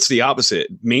now it's the opposite.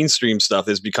 Mainstream stuff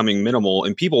is becoming minimal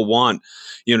and people want,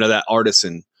 that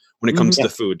artisan when it comes to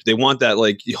food. They want that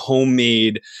like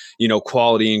homemade,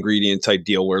 quality ingredient type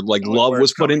deal where like love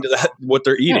was put into that, what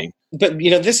they're eating. But,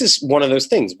 this is one of those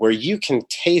things where you can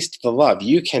taste the love,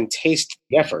 you can taste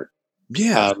the effort.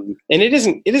 Yeah. And it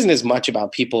isn't as much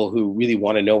about people who really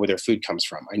want to know where their food comes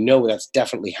from. I know that's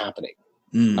definitely happening.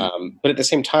 But at the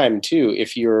same time too,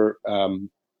 if you're,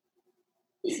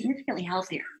 significantly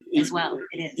healthier as well.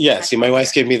 It is. Yeah. See, my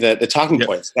wife gave me the talking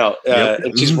points. Now,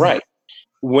 she's right.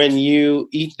 When you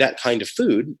eat that kind of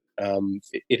food,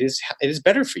 it is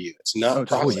better for you. It's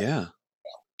not. Oh yeah.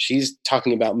 She's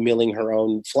talking about milling her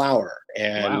own flour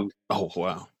and. Wow. Oh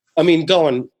wow. I mean,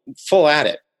 going full at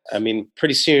it. I mean,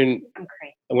 pretty soon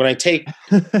when I take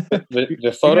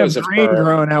the photos of her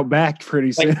growing out back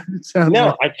pretty soon. I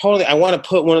want to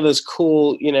put one of those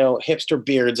cool, hipster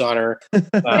beards on her,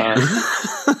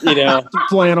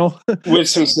 flannel with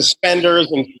some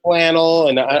suspenders and flannel.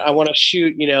 And I want to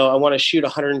shoot,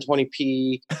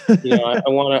 120p, I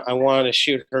want to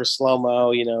shoot her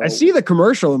slow-mo, I see the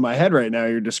commercial in my head right now.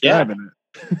 You're describing it.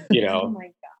 You Oh know, my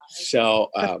God. so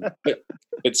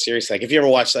but seriously, like if you ever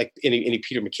watch like any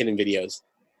Peter McKinnon videos,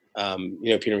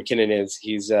 Peter McKinnon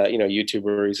he's a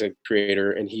YouTuber, he's a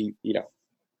creator, and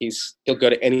he'll go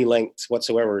to any lengths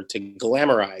whatsoever to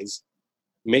glamorize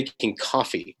making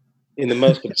coffee in the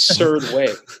most absurd way.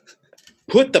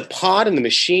 Put the pod in the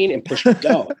machine and push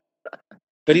go.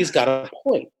 But he's got a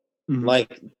point. Mhm.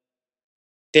 Like,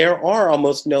 there are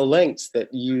almost no lengths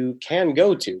that you can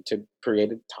go to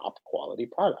create a top quality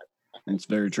product. That's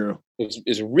very true.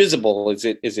 As risible as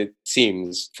it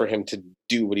seems for him to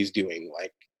do what he's doing,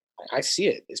 like I see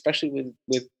it, especially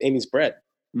with Amy's bread.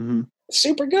 Mhm. It's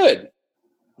super good,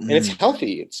 and it's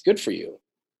healthy. It's good for you.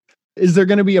 Is there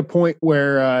going to be a point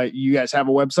where you guys have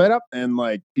a website up and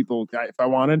like people, if I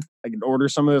wanted, I could order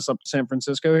some of this up to San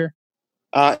Francisco here?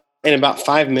 In about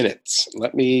 5 minutes,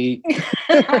 let me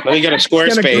go to Gonna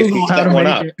Squarespace Google and how set to one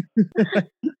make up. it.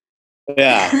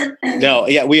 Yeah, no,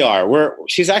 yeah, we are.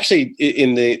 She's actually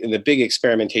in the big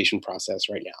experimentation process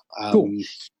right now. Cool.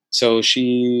 So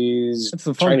she's That's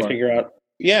the fun trying to part. figure out.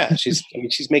 Yeah, she's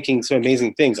making some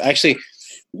amazing things. Actually,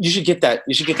 you should get that.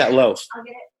 You should get that loaf. I'll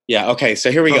get it. Yeah. Okay.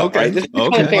 So here we go. Okay. Right? This is the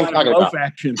kind Okay. of thing I'm talking Loaf about.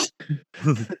 action.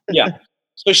 Yeah.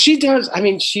 So she does. I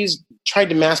mean, she's tried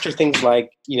to master things like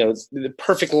the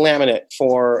perfect laminate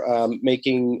for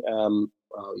making.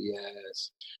 Oh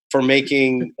yes, for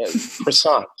making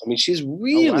croissant. I mean, she's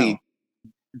really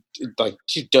like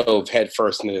she dove head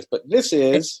first into this. But this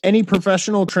is Any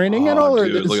professional training at Oh, all, or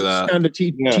dude, this look at is that. kind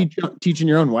of No. teaching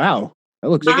your own? Wow, that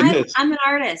looks Look at this. I'm an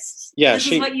artist. Yeah, This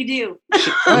is what you do.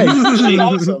 nice. She-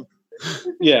 Awesome.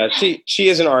 Yeah, she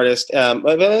is an artist. But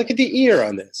look at the ear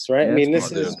on this, right? Yeah, I mean, that's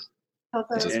this cool, is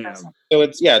Cocoa Damn. espresso. so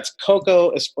it's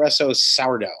cocoa espresso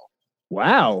sourdough.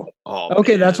 Wow. Oh,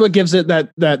 Okay, man. that's what gives it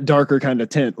that darker kind of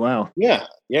tint. Wow. Yeah,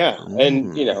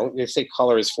 and Mm. they say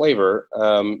color is flavor,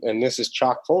 and this is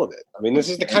chock full of it. I mean, this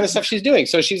is the kind of stuff she's doing.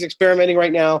 So she's experimenting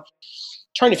right now,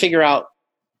 trying to figure out,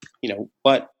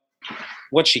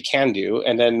 what she can do,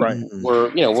 and then Right.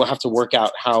 we'll have to work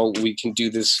out how we can do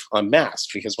this en masse,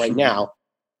 because right now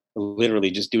we're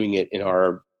literally just doing it in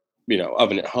our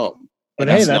oven at home. But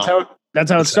And hey, that's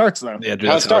how it starts, though. Yeah, dude,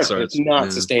 how it that's starts. It's not Yeah.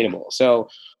 sustainable. So,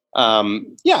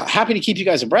 happy to keep you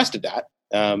guys abreast of that.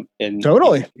 And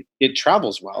Totally. if it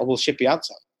travels well, we'll ship you out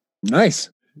some. Nice.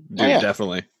 Dude, yeah.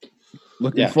 definitely.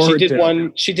 Looking Yeah, forward she did to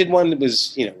one. She did one that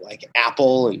was like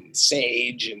apple and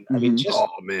sage, and I mean, Mhm. just Oh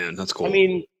man, that's cool. I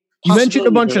mean, You mentioned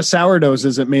a bunch possibilities of sourdoughs.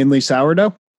 Is it mainly sourdough?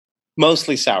 are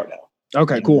mostly sourdough.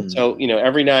 Okay, cool. Mm. So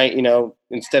every night,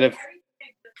 instead of Sourdough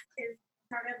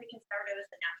because sourdough is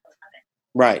the natural leaven.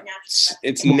 right, Naturally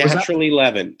it's What was that? naturally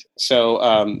leavened. So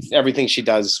everything she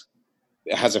does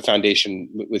has a foundation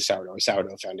with sourdough, a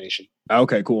sourdough foundation.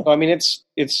 Okay, cool. So, I mean, it's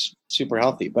super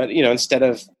healthy, but instead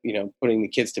of putting the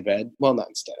kids to bed, well, not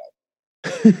instead of.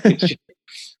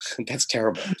 That's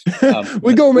terrible.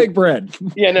 We go make bread.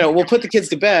 Yeah, no, we'll put the kids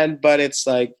to bed, but it's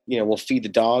like we'll feed the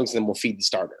dogs, and then we'll feed the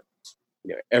starter.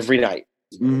 Every night,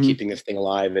 Mhm. keeping this thing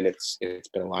alive, and it's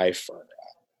been alive for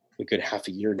a good half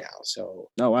a year now. So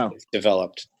Oh wow. it's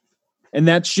developed. And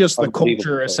that's just the Unbelievable.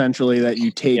 culture essentially that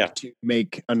you take Yeah. to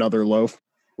make another loaf.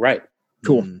 Right.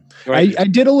 Cool. Mm. Right. I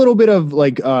did a little bit of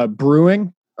like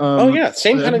brewing. Oh yeah,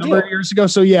 same a kind of number deal. of years ago.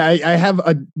 So yeah, I have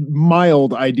a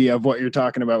mild idea of what you're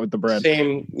talking about with the bread.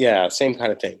 Same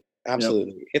kind of thing.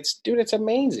 Absolutely. It's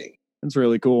amazing. It's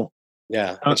really cool.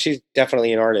 Yeah, and she's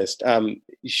definitely an artist. Her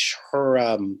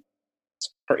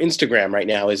Instagram right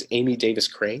now is Amy Davis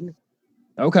Crane.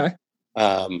 Okay.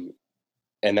 And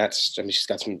she's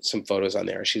got some photos on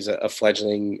there. She's a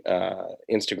fledgling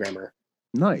Instagrammer.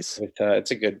 Nice.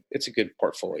 It's a good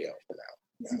portfolio for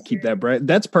now. Keep that bread.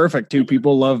 That's perfect too.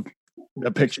 People love the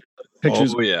pictures.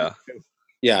 Oh yeah.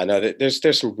 Yeah, no,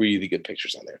 there's some really good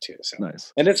pictures on there too. So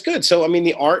Nice. and it's good. So I mean,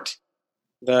 the art,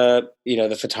 the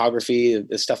photography,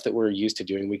 the stuff that we're used to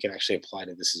doing, we can actually apply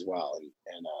to this as well. And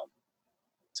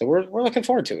so we're looking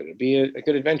forward to it. It'll be a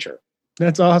good adventure.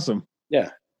 That's awesome.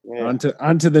 Yeah. On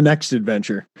to the next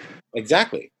adventure.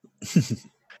 Exactly.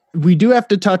 We do have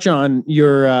to touch on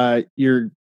your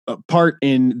part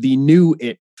in the new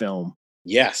It film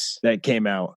Yes. that came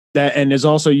out. That and is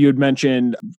also you had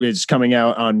mentioned is coming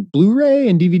out on Blu-ray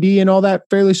and DVD and all that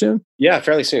fairly soon. Yeah,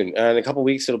 fairly soon. In a couple of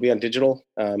weeks, it'll be on digital.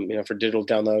 For digital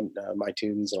download,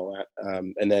 iTunes and all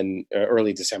that. And then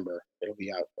early December, it'll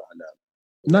be out on.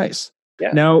 Nice.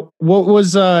 Yeah. Now, what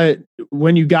was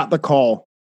when you got the call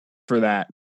for that?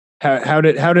 How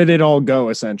did it all go?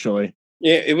 Essentially.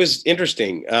 Yeah, it was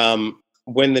interesting.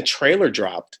 When the trailer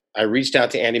dropped, I reached out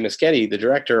to Andy Muschietti, the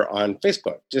director, on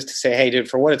Facebook, just to say, "Hey, dude,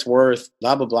 for what it's worth,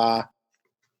 blah blah blah.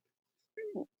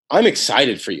 I'm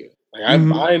excited for you. Like,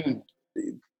 I'm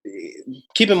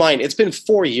keep in mind, it's been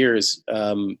 4 years.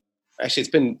 Actually, it's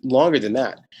been longer than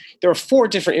that. There are 4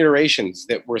 different iterations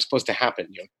that were supposed to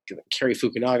happen. Cary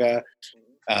Fukunaga.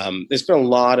 There's been a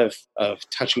lot of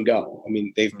touch and go. I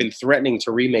mean, they've been threatening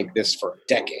to remake this for a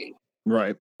decade.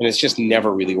 Right. And it's just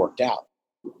never really worked out.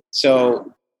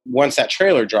 So once that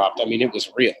trailer dropped, I mean, it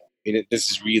was real. I mean,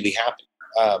 this is really happening.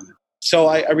 So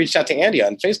I reached out to Andy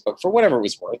on Facebook for whatever it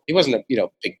was worth. He wasn't a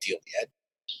big deal yet.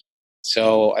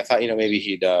 So I thought, maybe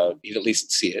he'd at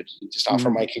least see it and just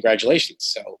offer my congratulations.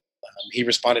 So he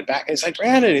responded back and he's like,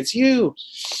 Brandon, it's you.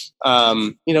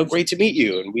 Great to meet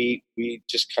you. And we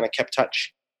just kind of kept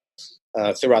touch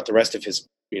throughout the rest of his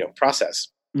process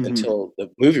until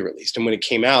the movie released. And when it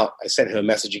came out, I sent him a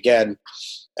message again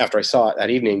after I saw it that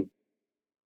evening.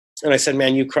 And I said,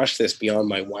 man, you crushed this beyond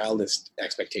my wildest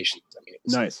expectations. I mean, it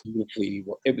was nice.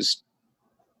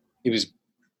 It was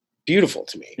beautiful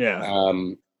to me. Yeah.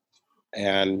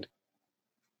 And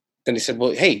then he said,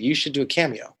 well, hey, you should do a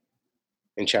cameo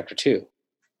in chapter 2.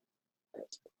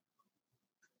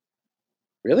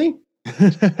 Really?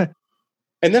 And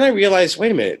then I realized,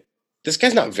 wait a minute, this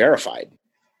guy's not verified.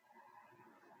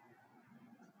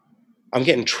 I'm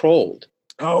getting trolled.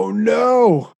 Oh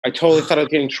no. I totally thought I was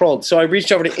getting trolled. So I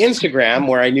reached over to Instagram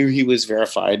where I knew he was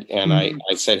verified. And I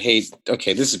said, hey,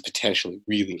 okay, this is potentially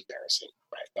really embarrassing.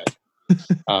 Right.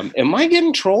 But am I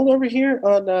getting trolled over here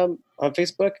on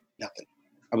Facebook? Nothing.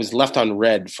 I was left on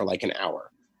red for like an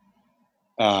hour.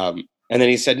 And then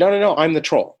he said, no, I'm the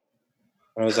troll.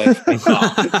 I was like,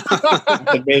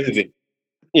 that's amazing.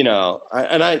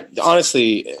 I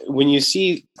honestly, when you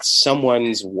see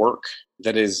someone's work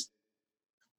that is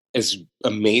as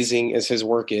amazing as his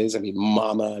work is, I mean,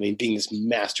 Mama, being this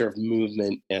master of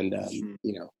movement and,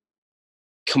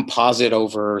 composite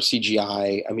over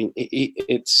CGI. I mean,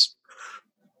 it's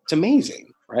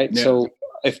amazing, right? Yeah. So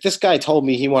if this guy told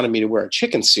me he wanted me to wear a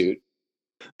chicken suit,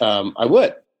 I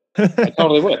would. I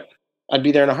totally would. I'd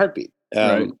be there in a heartbeat.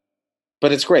 Right.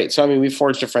 But it's great. So, we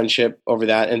forged a friendship over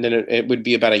that. And then it would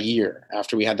be about a year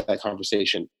after we had that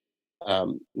conversation.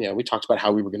 We talked about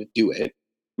how we were going to do it.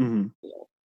 Mm-hmm.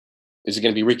 Is it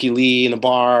going to be Ricky Lee in the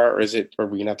bar, or are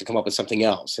we going to have to come up with something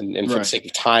else? And for the sake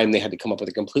of time, they had to come up with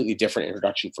a completely different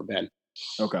introduction for Ben.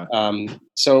 Okay.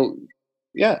 So,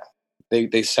 yeah,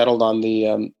 they settled on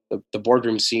the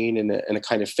boardroom scene and a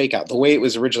kind of fake out. The way it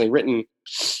was originally written,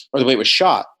 or the way it was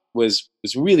shot, was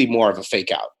really more of a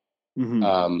fake out.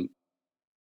 Mm-hmm.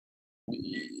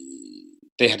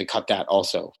 They had to cut that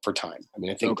also for time.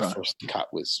 I think the first cut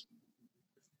was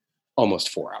almost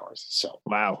 4 hours. So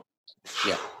wow.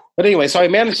 Yeah. But anyway, so I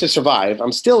managed to survive.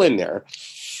 I'm still in there.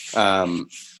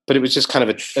 But it was just kind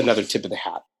of another tip of the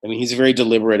hat. He's very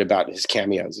deliberate about his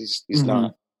cameos. He's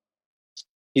not.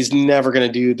 He's never going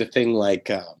to do the thing like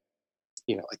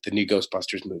like the new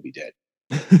Ghostbusters movie did.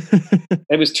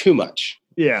 It was too much.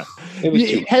 Yeah.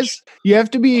 You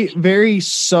have to be very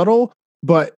subtle,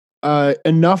 but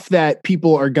enough that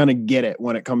people are going to get it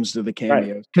when it comes to the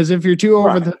cameos. Because if you're too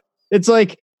over it's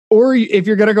like, or if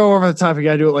you're going to go over the top, you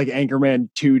got to do it like Anchorman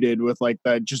 2 did with like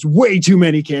just way too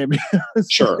many cameos.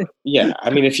 Sure. Yeah.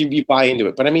 If you buy into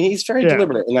it, but he's very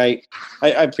deliberate, and I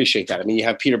appreciate that. You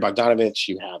have Peter Bogdanovich,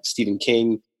 you have Stephen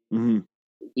King,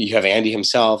 you have Andy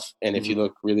himself. And if you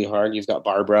look really hard, you've got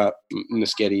Barbara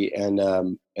Muschietti, and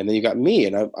then you got me,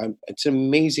 and it's an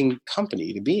amazing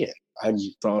company to be in.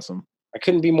 It's awesome. I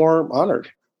couldn't be more honored.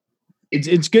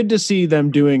 It's good to see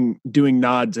them doing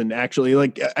nods, and actually,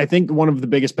 like, I think one of the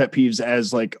biggest pet peeves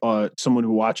as like someone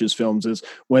who watches films is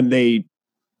when they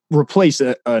replace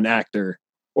an actor,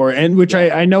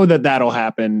 I know that'll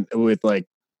happen with like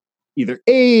either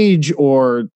age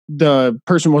or the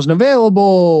person wasn't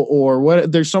available or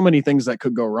what. There's so many things that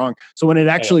could go wrong. So when it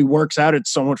actually works out,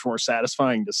 it's so much more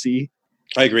satisfying to see.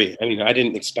 I agree. I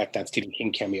didn't expect that Stephen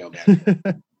King cameo,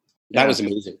 man. That was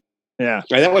amazing. Yeah,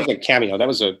 that wasn't a cameo. That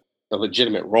was a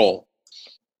legitimate role.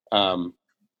 I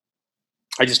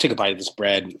just took a bite of this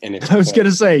bread, and it's. I was going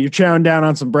to say, you're chowing down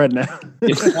on some bread now.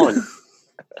 It's corn.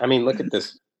 Look at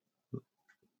this.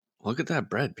 Look at that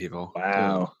bread, people.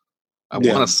 Wow. I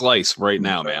want a slice right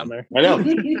now, man. I know.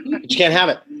 But you can't have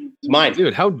it. It's mine.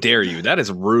 Dude, how dare you? That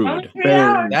is rude.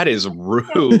 That is rude.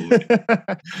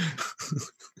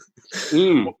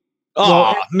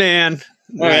 Oh, man.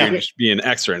 You're just being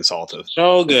extra insultive.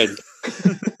 So good.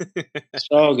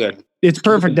 So good. It's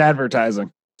perfect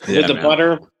advertising. With the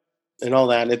butter and all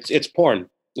that. It's porn.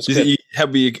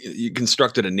 Have you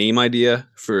constructed a name idea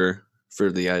for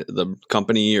the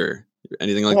company or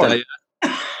anything like that?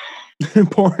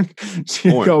 porn.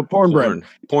 Go porn bread.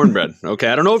 Porn bread. Okay.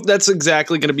 I don't know if that's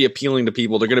exactly going to be appealing to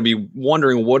people. They're going to be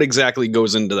wondering what exactly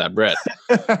goes into that bread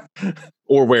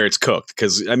or where it's cooked.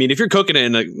 Because, I mean, if you're cooking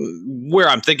it where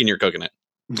I'm thinking you're cooking it,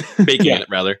 baking it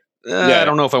rather, I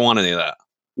don't know if I want any of that.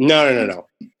 No.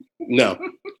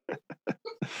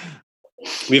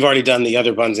 We've already done the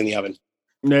other buns in the oven.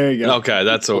 There you go. Okay.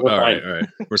 That's all right. All right.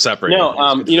 We're separating. No,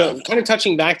 kind of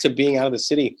touching back to being out of the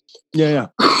city. Yeah.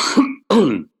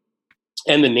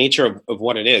 And the nature of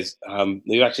what it is.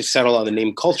 We've actually settled on the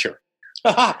name Culture.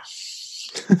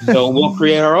 So we'll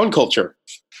create our own culture.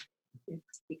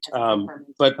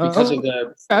 But because of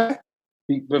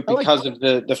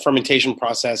the fermentation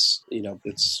process,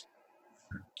 it's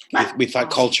we thought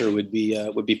Culture would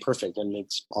be perfect, and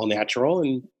it's all natural,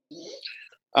 and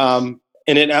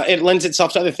it lends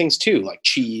itself to other things too, like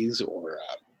cheese or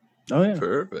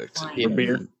perfect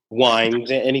beer, wine,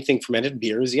 anything fermented,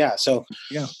 beers. Yeah. So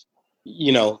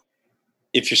if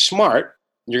you're smart,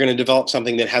 you're going to develop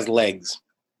something that has legs.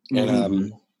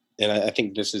 And I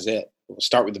think this is it. We'll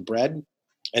start with the bread,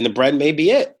 and the bread may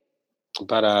be it,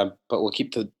 but we'll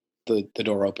keep the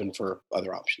door open for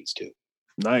other options too.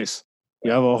 Nice. You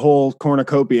have a whole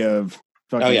cornucopia of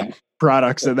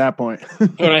products at that point.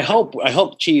 But I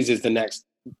hope cheese is the next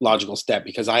logical step,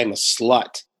 because I am a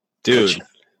slut. Dude,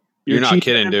 you're not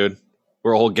kidding, dude.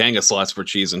 We're a whole gang of sluts for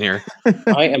cheese in here.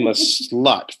 I am a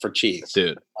slut for cheese,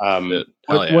 dude. Dude.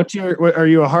 Are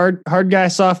you a hard guy,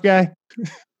 soft guy?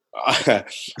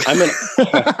 That's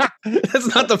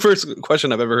not the first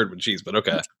question I've ever heard with cheese, but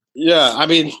okay. Yeah, I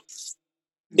mean,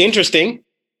 interesting,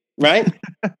 right?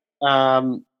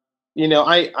 I'd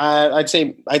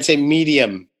say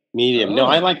medium. No,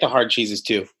 I like the hard cheeses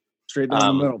too. Straight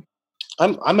down the middle.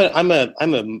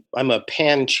 I'm a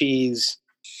pan cheese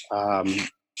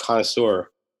connoisseur.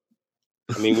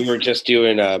 I mean, we were just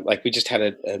doing we just had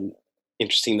an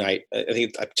interesting night. I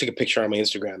think I took a picture on my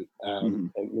Instagram.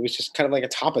 And it was just kind of like a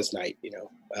tapas night,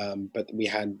 but we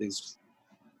had these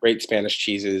great Spanish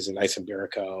cheeses and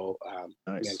Iberico,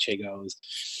 Manchegos.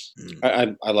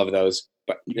 I love those.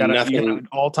 But you got an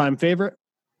all-time favorite?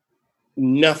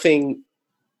 Nothing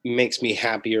makes me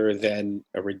happier than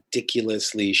a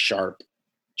ridiculously sharp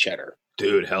cheddar.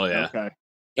 Dude, hell yeah. Okay.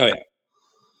 Oh, yeah.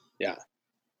 Yeah.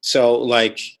 So,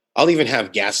 I'll even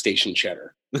have gas station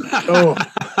cheddar. Oh,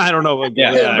 I don't know. I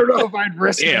don't know if I'd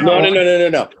risk it.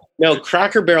 No,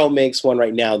 Cracker Barrel makes one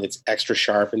right now that's extra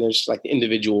sharp, and there's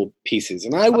individual pieces.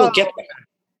 And I will get that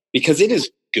because it is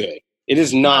good. It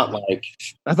is not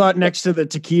I thought next to the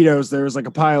taquitos there was a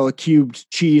pile of cubed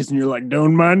cheese, and you're like,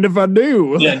 "Don't mind if I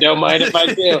do." Yeah, don't mind if I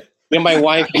do. My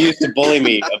wife used to bully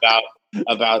me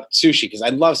about sushi because I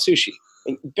love sushi.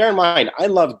 And bear in mind, I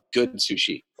love good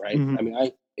sushi, right? Mm-hmm. I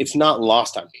mean, it's not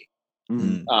lost on me.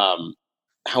 Mm-hmm.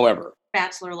 However,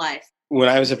 bachelor life. When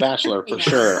I was a bachelor, for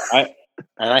sure, I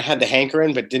had the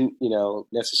hankering, but didn't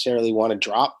necessarily want to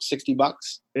drop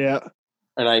 $60. Yeah,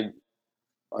 and I'd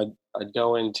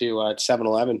go into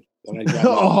 7-Eleven and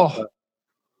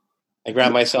I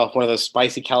grab myself one of those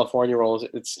spicy California rolls.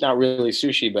 It's not really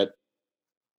sushi, but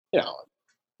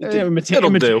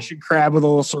imitation crab with a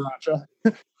little sriracha.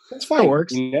 It's fine. It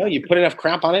works. You put enough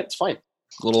crap on it, it's fine.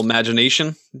 A little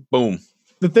imagination, boom.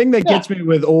 The thing that gets me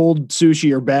with old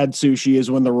sushi or bad sushi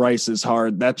is when the rice is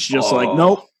hard. That's just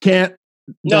nope, can't.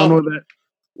 Done with it.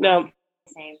 No,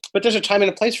 but there's a time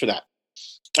and a place for that.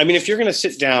 I mean, if you're going to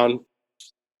sit down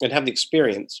and have the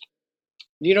experience,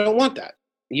 you don't want that.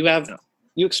 You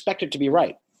expect it to be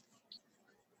right.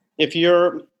 If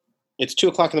it's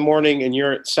 2:00 in the morning and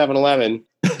you're at 7-Eleven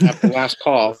after the last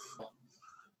call,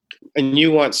 and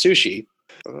you want sushi,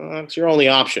 it's your only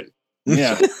option.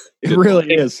 Yeah, it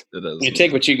really is. It is. You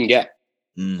take what you can get.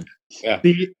 Mm. Yeah.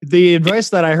 The advice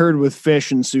that I heard with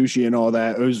fish and sushi and all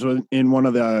that, it was in one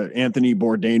of the Anthony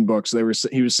Bourdain books.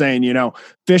 He was saying,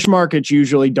 fish markets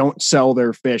usually don't sell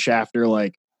their fish after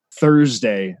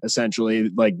Thursday,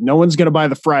 essentially. No one's going to buy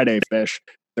the Friday fish.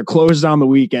 They're closed on the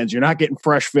weekends. You're not getting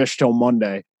fresh fish till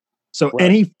Monday. So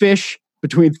any fish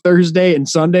between Thursday and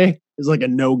Sunday is a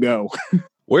no-go.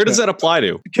 Where does that apply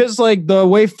to? Because the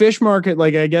way fish market,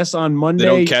 I guess on Monday. They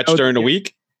don't catch during the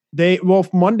week?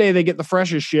 Monday they get the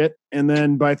freshest shit. And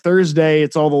then by Thursday,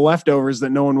 it's all the leftovers that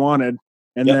no one wanted.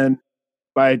 And then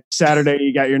by Saturday,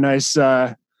 you got your nice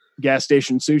gas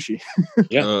station sushi.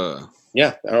 Yeah.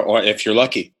 Or if you're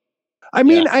lucky. I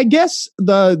mean, I guess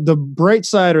the bright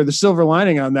side or the silver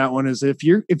lining on that one is if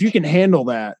you can handle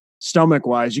that stomach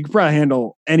wise, you can probably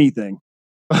handle anything.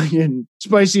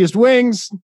 Spiciest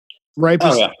wings,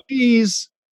 ripest cheese.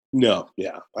 No,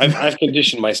 yeah. I've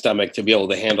conditioned my stomach to be able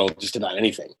to handle just about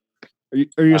anything.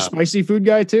 Are you a spicy food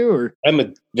guy too, or? I'm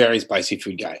a very spicy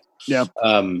food guy. Yeah.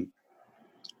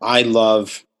 I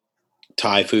love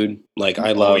Thai food. Like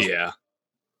I love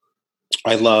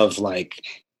like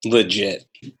legit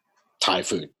Thai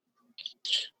food.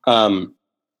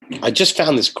 I just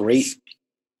found this great.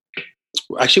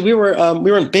 Actually, we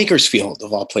were in Bakersfield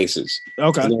of all places.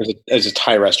 Okay. And there's a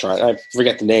Thai restaurant. I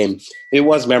forget the name. It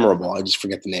was memorable. I just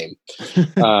forget the name.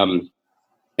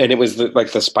 And it was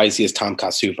like the spiciest tom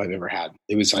kha soup I've ever had.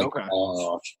 It was like,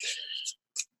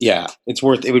 yeah, it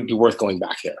would be worth going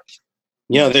back there.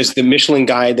 You know, there's the Michelin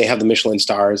Guide. They have the Michelin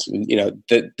stars. You know,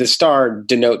 the star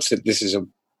denotes that this is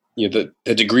the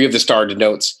degree of the star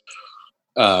denotes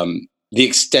the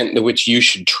extent to which you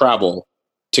should travel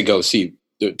to go see,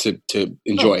 to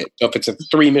enjoy it. So if it's a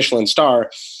 3 Michelin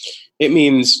star, it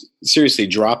means seriously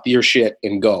drop your shit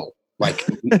and go like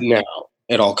now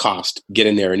at all cost. Get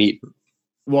in there and eat.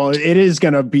 Well, it is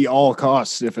going to be all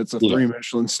costs if it's a 3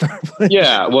 Michelin star place.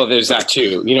 Yeah, well, there's that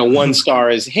too. You know, 1 star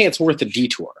is, hey, it's worth a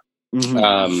detour.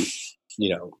 Mm-hmm.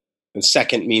 You know, and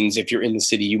second means if you're in the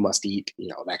city, you must eat. You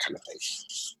know, that kind of thing.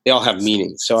 They all have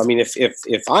meaning. So, I mean,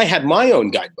 if I had my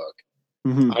own guidebook,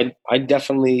 I'd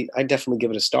definitely give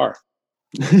it a star.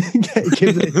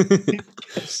 Give it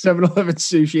 7-Eleven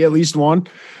sushi at least 1.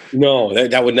 No,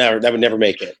 that would never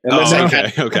make it.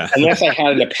 Okay. Unless I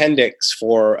had an appendix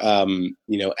for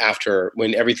you know, after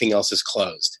when everything else is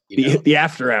closed. You know? The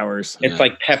after hours. It's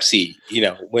like Pepsi, you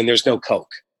know, when there's no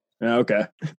Coke. Okay.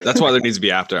 That's why there needs to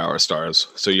be after hour stars.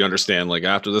 So you understand, like,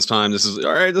 after this time, this is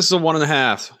all right. This is a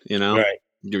 1.5, you know, right.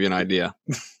 Give you an idea.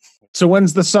 So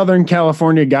when's the Southern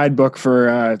California guidebook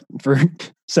for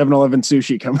 7-Eleven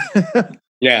sushi coming?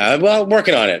 Yeah. Well,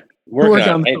 working on it.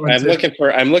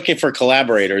 I'm looking for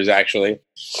collaborators actually.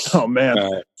 Oh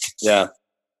man. Yeah.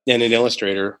 And an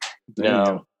illustrator.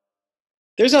 No.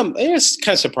 It's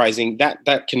kind of surprising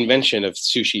that convention of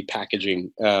sushi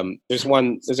packaging. There's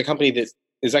a company that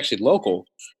is actually local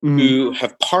who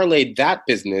have parlayed that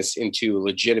business into a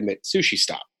legitimate sushi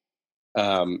stop.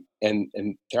 And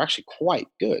they're actually quite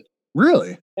good.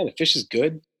 Really? Yeah, the fish is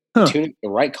good. The tuna's the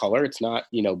right color. It's not,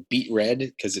 you know, beet red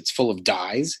because it's full of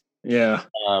dyes. Yeah.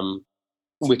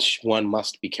 Which one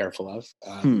must be careful of.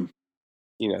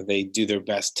 You know, they do their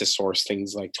best to source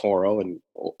things like Toro and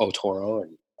Otoro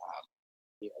and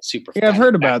you know, super. Yeah, I've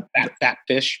heard about fat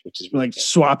fish, which is really like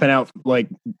swapping out like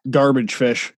garbage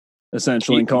fish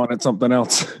essentially and calling it something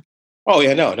else. Oh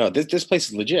yeah, no. This place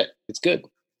is legit. It's good.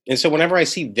 And so whenever I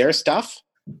see their stuff,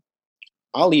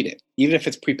 I'll eat it, even if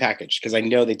it's prepackaged, because I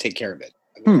know they take care of it.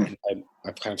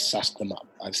 I've kind of sussed them up.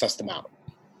 I've sussed them out.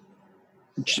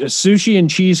 Sushi and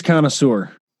cheese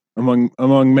connoisseur,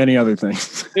 among many other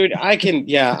things. Dude,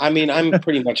 I'm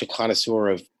pretty much a connoisseur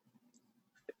of.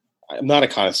 I'm not a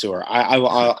connoisseur.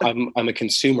 I'm a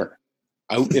consumer.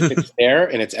 If it's there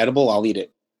and it's edible, I'll eat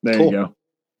it. There you go.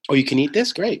 Oh, you can eat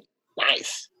this? Great.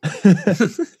 Nice.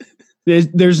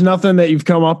 There's nothing that you've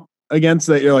come up against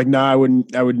that you're like, nah, I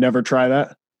would never try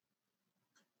that.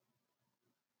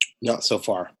 Not so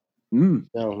far. No,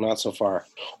 not so far.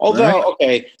 Although,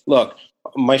 okay, look,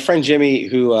 my friend Jimmy,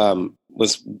 who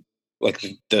was like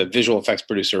the visual effects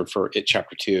producer for It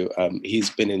Chapter 2, he's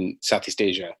been in Southeast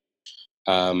Asia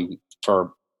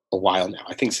for a while now.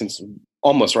 I think since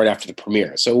almost right after the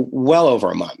premiere, so well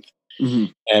over a month.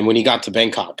 And when he got to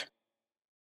Bangkok,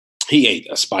 he ate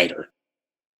a spider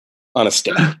on a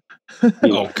stick.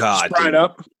 Oh God! Right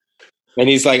up. And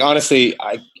he's like, honestly,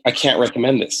 I can't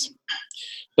recommend this.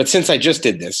 But since I just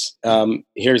did this,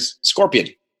 here's scorpion.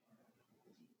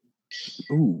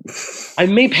 Ooh. I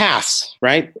may pass,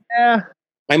 right? Yeah.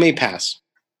 I may pass.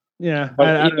 Yeah. But,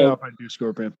 I don't know if I do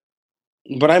scorpion.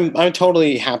 But I'm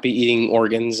totally happy eating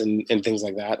organs and things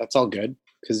like that. That's all good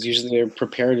because usually they're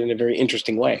prepared in a very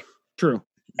interesting way. True.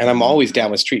 And I'm always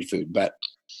down with street food, but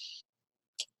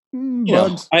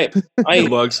bugs.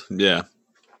 Bugs. Yeah.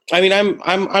 I mean,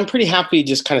 I'm pretty happy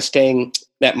just kind of staying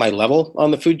at my level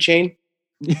on the food chain,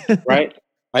 right?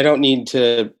 I don't need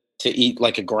to eat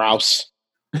like a grouse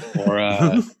or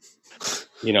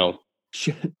you know.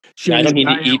 I don't need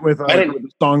to eat with a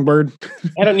songbird.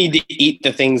 I don't need to eat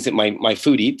the things that my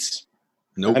food eats.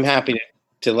 Nope. I'm happy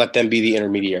to let them be the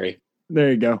intermediary. There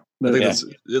you go. I think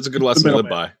that's a good lesson to live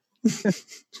by.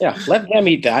 Yeah, let them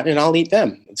eat that, and I'll eat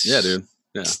them. Dude.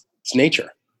 Yeah, it's nature.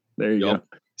 There you go.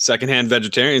 Secondhand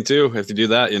vegetarian too. If you do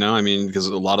that, you know, I mean, because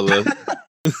a lot of the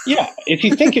yeah. If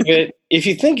you think of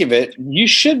it, you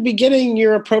should be getting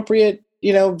your appropriate,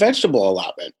 you know, vegetable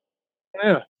allotment.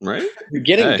 Yeah. Right.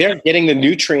 They're getting the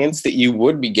nutrients that you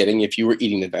would be getting if you were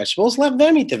eating the vegetables. Let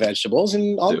them eat the vegetables,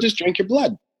 and I'll just drink your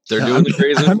blood. They're doing the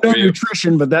crazy I'm for no you.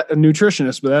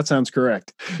 nutritionist, but that sounds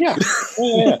correct. Yeah.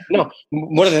 Yeah. No,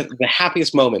 one of the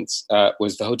happiest moments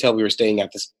was the hotel we were staying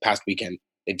at this past weekend.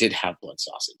 It did have blood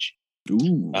sausage.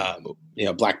 Ooh.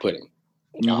 Black pudding.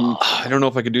 Mhm. I don't know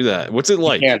if I could do that. What's it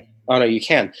like? You can. Oh no, you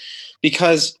can,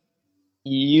 because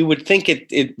you would think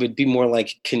it would be more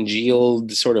like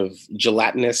congealed, sort of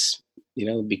gelatinous,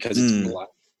 because it's blood.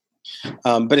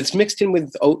 But it's mixed in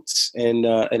with oats and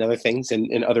other things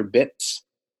and other bits.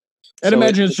 I'd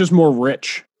imagine it's just more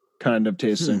rich kind of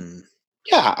tasting.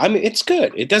 Yeah, I mean it's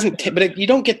good. It doesn't, but you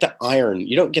don't get the iron.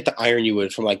 You don't get the iron you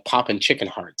would from like popping chicken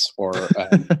hearts or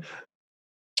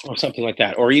or something like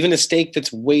that, or even a steak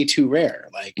that's way too rare.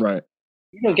 Like Right.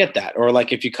 you don't get that. Or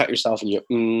like if you cut yourself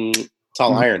and it's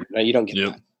all iron. No, you don't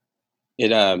get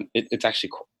that. It's actually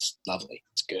cool. It's lovely.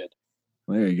 It's good.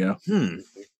 There you go.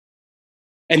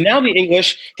 And now the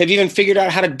English have even figured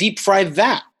out how to deep fry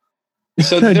that.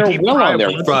 So they're well on their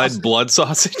way. Fried blood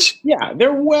sausage. Yeah,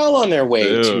 they're well on their way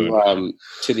to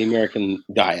the American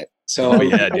diet. So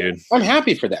dude. I'm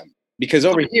happy for them, because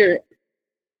over here,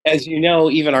 as you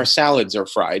know, even our salads are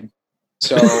fried.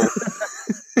 So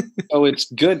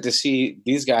it's good to see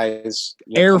these guys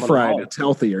air fried. It's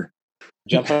healthier.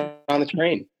 Jumping on the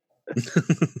train.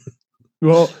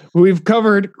 Well, we've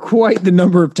covered quite the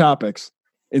number of topics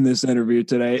in this interview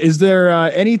today. Is there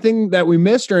anything that we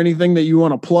missed or anything that you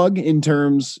want to plug in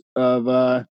terms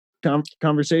of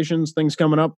conversations, things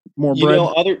coming up, more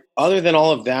bread? Other than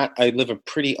all of that, I live a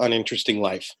pretty uninteresting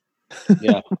life.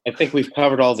 Yeah, I think we've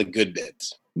covered all the good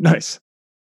bits. Nice.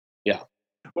 Yeah.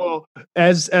 Well,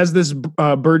 as this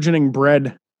burgeoning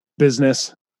bread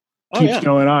business keeps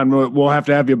going on, we'll have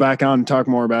to have you back on and talk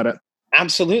more about it.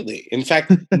 Absolutely. In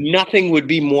fact, nothing would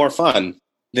be more fun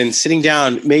than sitting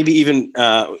down, maybe even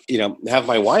have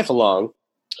my wife along,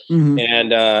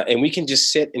 and we can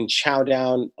just sit and chow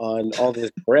down on all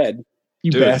this bread.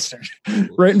 You bastard!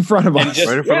 Right in front of us.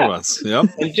 Right in front of us. Yep.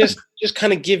 And just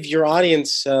kind of give your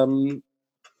audience.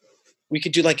 We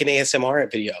could do like an ASMR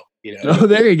video. Oh,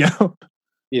 there you go.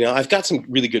 I've got some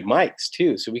really good mics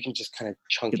too, so we can just kind of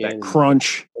chunk Get that in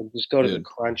crunch and just go to the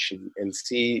crunch and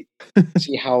see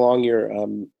how long your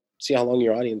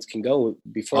audience can go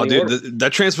before. Oh, dude,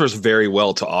 that transfers very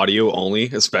well to audio only,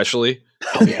 especially.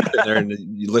 Oh yeah, there and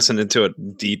you listen to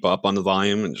it deep up on the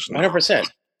volume and just 100%.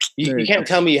 You can't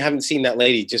tell me you haven't seen that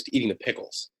lady just eating the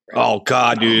pickles. Right? Oh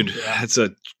God, dude, that's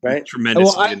a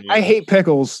tremendous. Well, I hate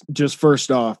pickles. Just first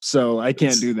off, so I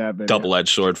can't do that. Video.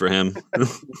 Double-edged sword for him.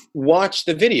 Watch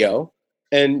the video,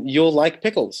 and you'll like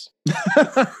pickles.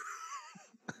 I'm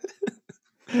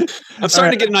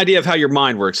starting to get an idea of how your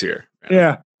mind works here.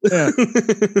 Yeah.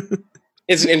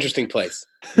 It's an interesting place.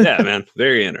 Yeah, man,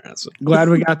 very interesting. Glad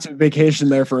we got to vacation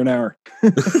there for an hour.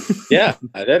 Yeah,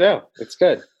 I don't know. It's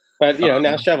good, but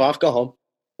now shove off, go home.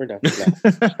 We're done.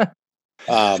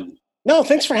 No,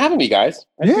 thanks for having me, guys.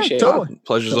 I appreciate it.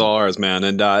 Pleasure's all ours, man.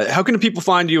 And how can people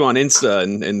find you on Insta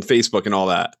and Facebook and all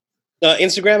that?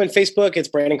 Instagram and Facebook, it's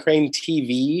Brandon Crane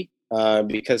TV,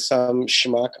 because some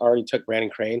schmuck already took Brandon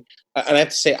Crane. And I have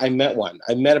to say, I met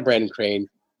a Brandon Crane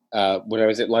when I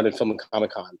was at London Film and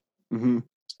Comic-Con. Mm-hmm.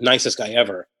 Nicest guy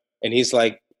ever. And he's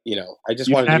like, I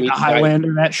just wanted to meet the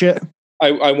Highlander that shit.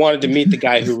 I wanted to meet the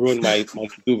guy who ruined my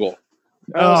Google.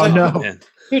 Oh, no. Man.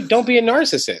 Dude, don't be a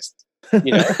narcissist.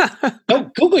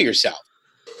 Don't Google yourself,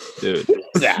 dude.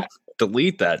 That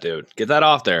delete that, dude. Get that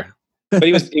off there. But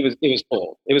it was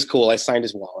cool. It was cool. I signed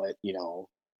his wallet.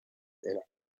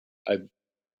 I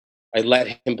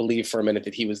let him believe for a minute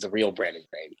that he was the real Brandon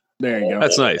Crane. There you go.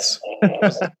 That's nice.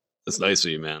 That's nice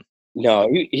of you, man. No,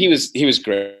 he was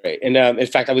great. And in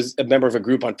fact, I was a member of a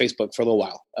group on Facebook for a little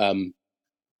while.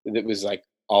 That was like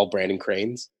all Brandon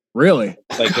Cranes. Really?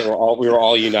 Like we were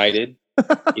all united.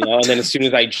 And then as soon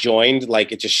as I joined,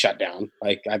 like it just shut down.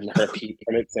 Like I haven't heard a peep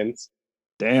from it since.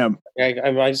 Damn. I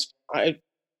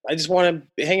just want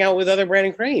to hang out with other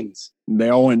Brandon Cranes. They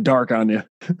all went dark on you.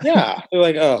 Yeah, they're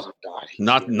like, oh God,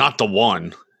 not the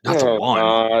one, not the one.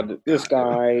 God, this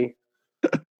guy.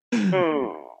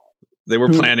 They were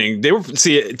planning.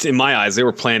 In my eyes, they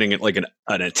were planning it like an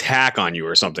attack on you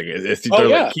or something. If they're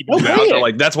like keeping you out, they're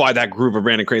like, that's why that group of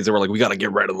Brandon Cranes. They were like, we got to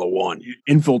get rid of the one.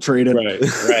 Infiltrated.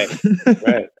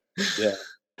 Right. Yeah.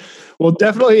 Well,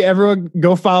 definitely, everyone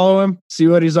go follow him. See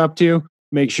what he's up to.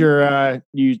 Make sure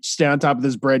you stay on top of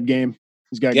this bread game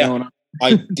he's got going on.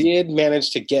 I did manage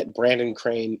to get Brandon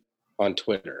Crane on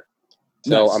Twitter,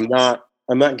 so nice.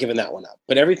 I'm not giving that one up.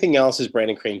 But everything else is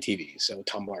Brandon Crane TV. So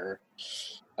Tumblr.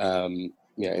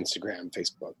 Instagram,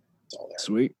 Facebook, it's all there.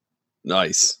 Sweet.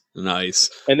 Nice.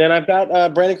 And then I've got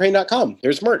BrandonCrane.com.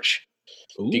 There's merch.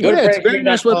 It's a very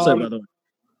nice website, by the way.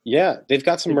 Yeah, they've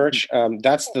got some merch.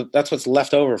 That's what's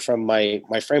left over from my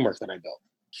framework that I built.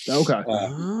 Okay.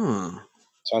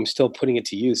 So I'm still putting it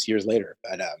to use years later.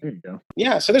 But there you go.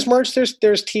 Yeah, so there's merch,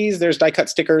 there's tees, there's die cut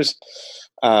stickers.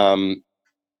 I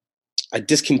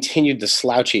discontinued the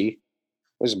slouchy.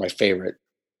 This is my favorite.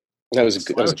 That was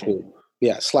cool.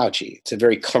 Yeah, slouchy. It's a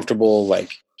very comfortable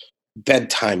like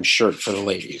bedtime shirt for the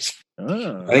ladies.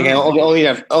 I think I only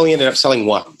ended up selling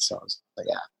one, so I was like,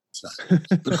 yeah, it's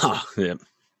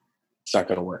not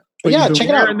going to work. But yeah, check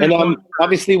it out. And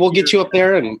obviously we'll get you up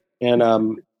there, and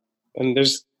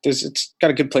there's it's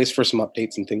got a good place for some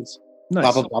updates and things. Nice.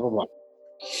 Blah blah blah blah blah.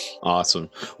 Awesome.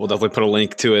 We'll definitely put a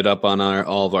link to it up on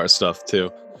all of our stuff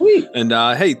too. Sweet. And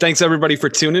hey, thanks everybody for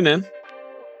tuning in.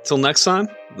 Until next time,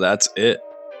 that's it.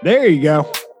 There you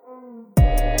go.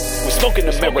 We're smoking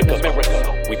America.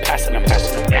 We passing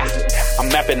America. I'm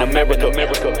mapping America.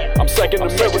 I'm psyching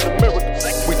America.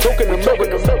 We talking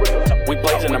America. We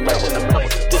blazing America.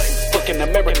 This is fucking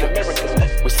America.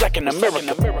 We're slacking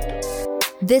America.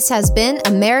 This has been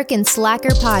American Slacker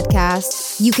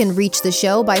Podcast. You can reach the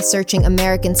show by searching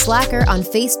American Slacker on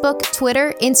Facebook,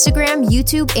 Twitter, Instagram,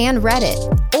 YouTube, and Reddit.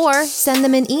 Or send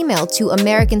them an email to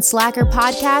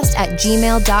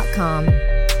americanslackerpodcast@gmail.com.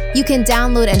 You can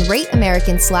download and rate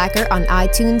American Slacker on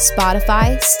iTunes,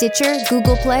 Spotify, Stitcher,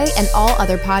 Google Play, and all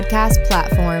other podcast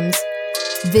platforms.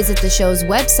 Visit the show's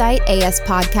website,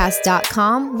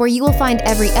 aspodcast.com, where you will find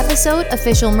every episode,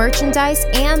 official merchandise,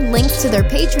 and links to their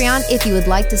Patreon if you would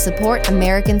like to support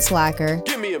American Slacker.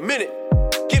 Give me a minute.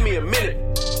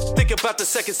 Think about the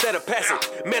seconds that are passing.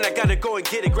 Man, I gotta go and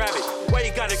get it, grab it. Why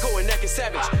you gotta go and act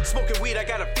savage? Smoking weed, I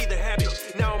gotta feed the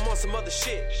habit. Now I'm on some other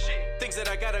shit. Things that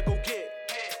I gotta go get.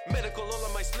 Medical all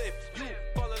on my slip. You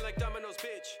falling like dominoes,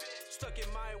 bitch. Stuck in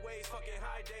my ways, fucking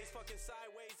high days, fucking side.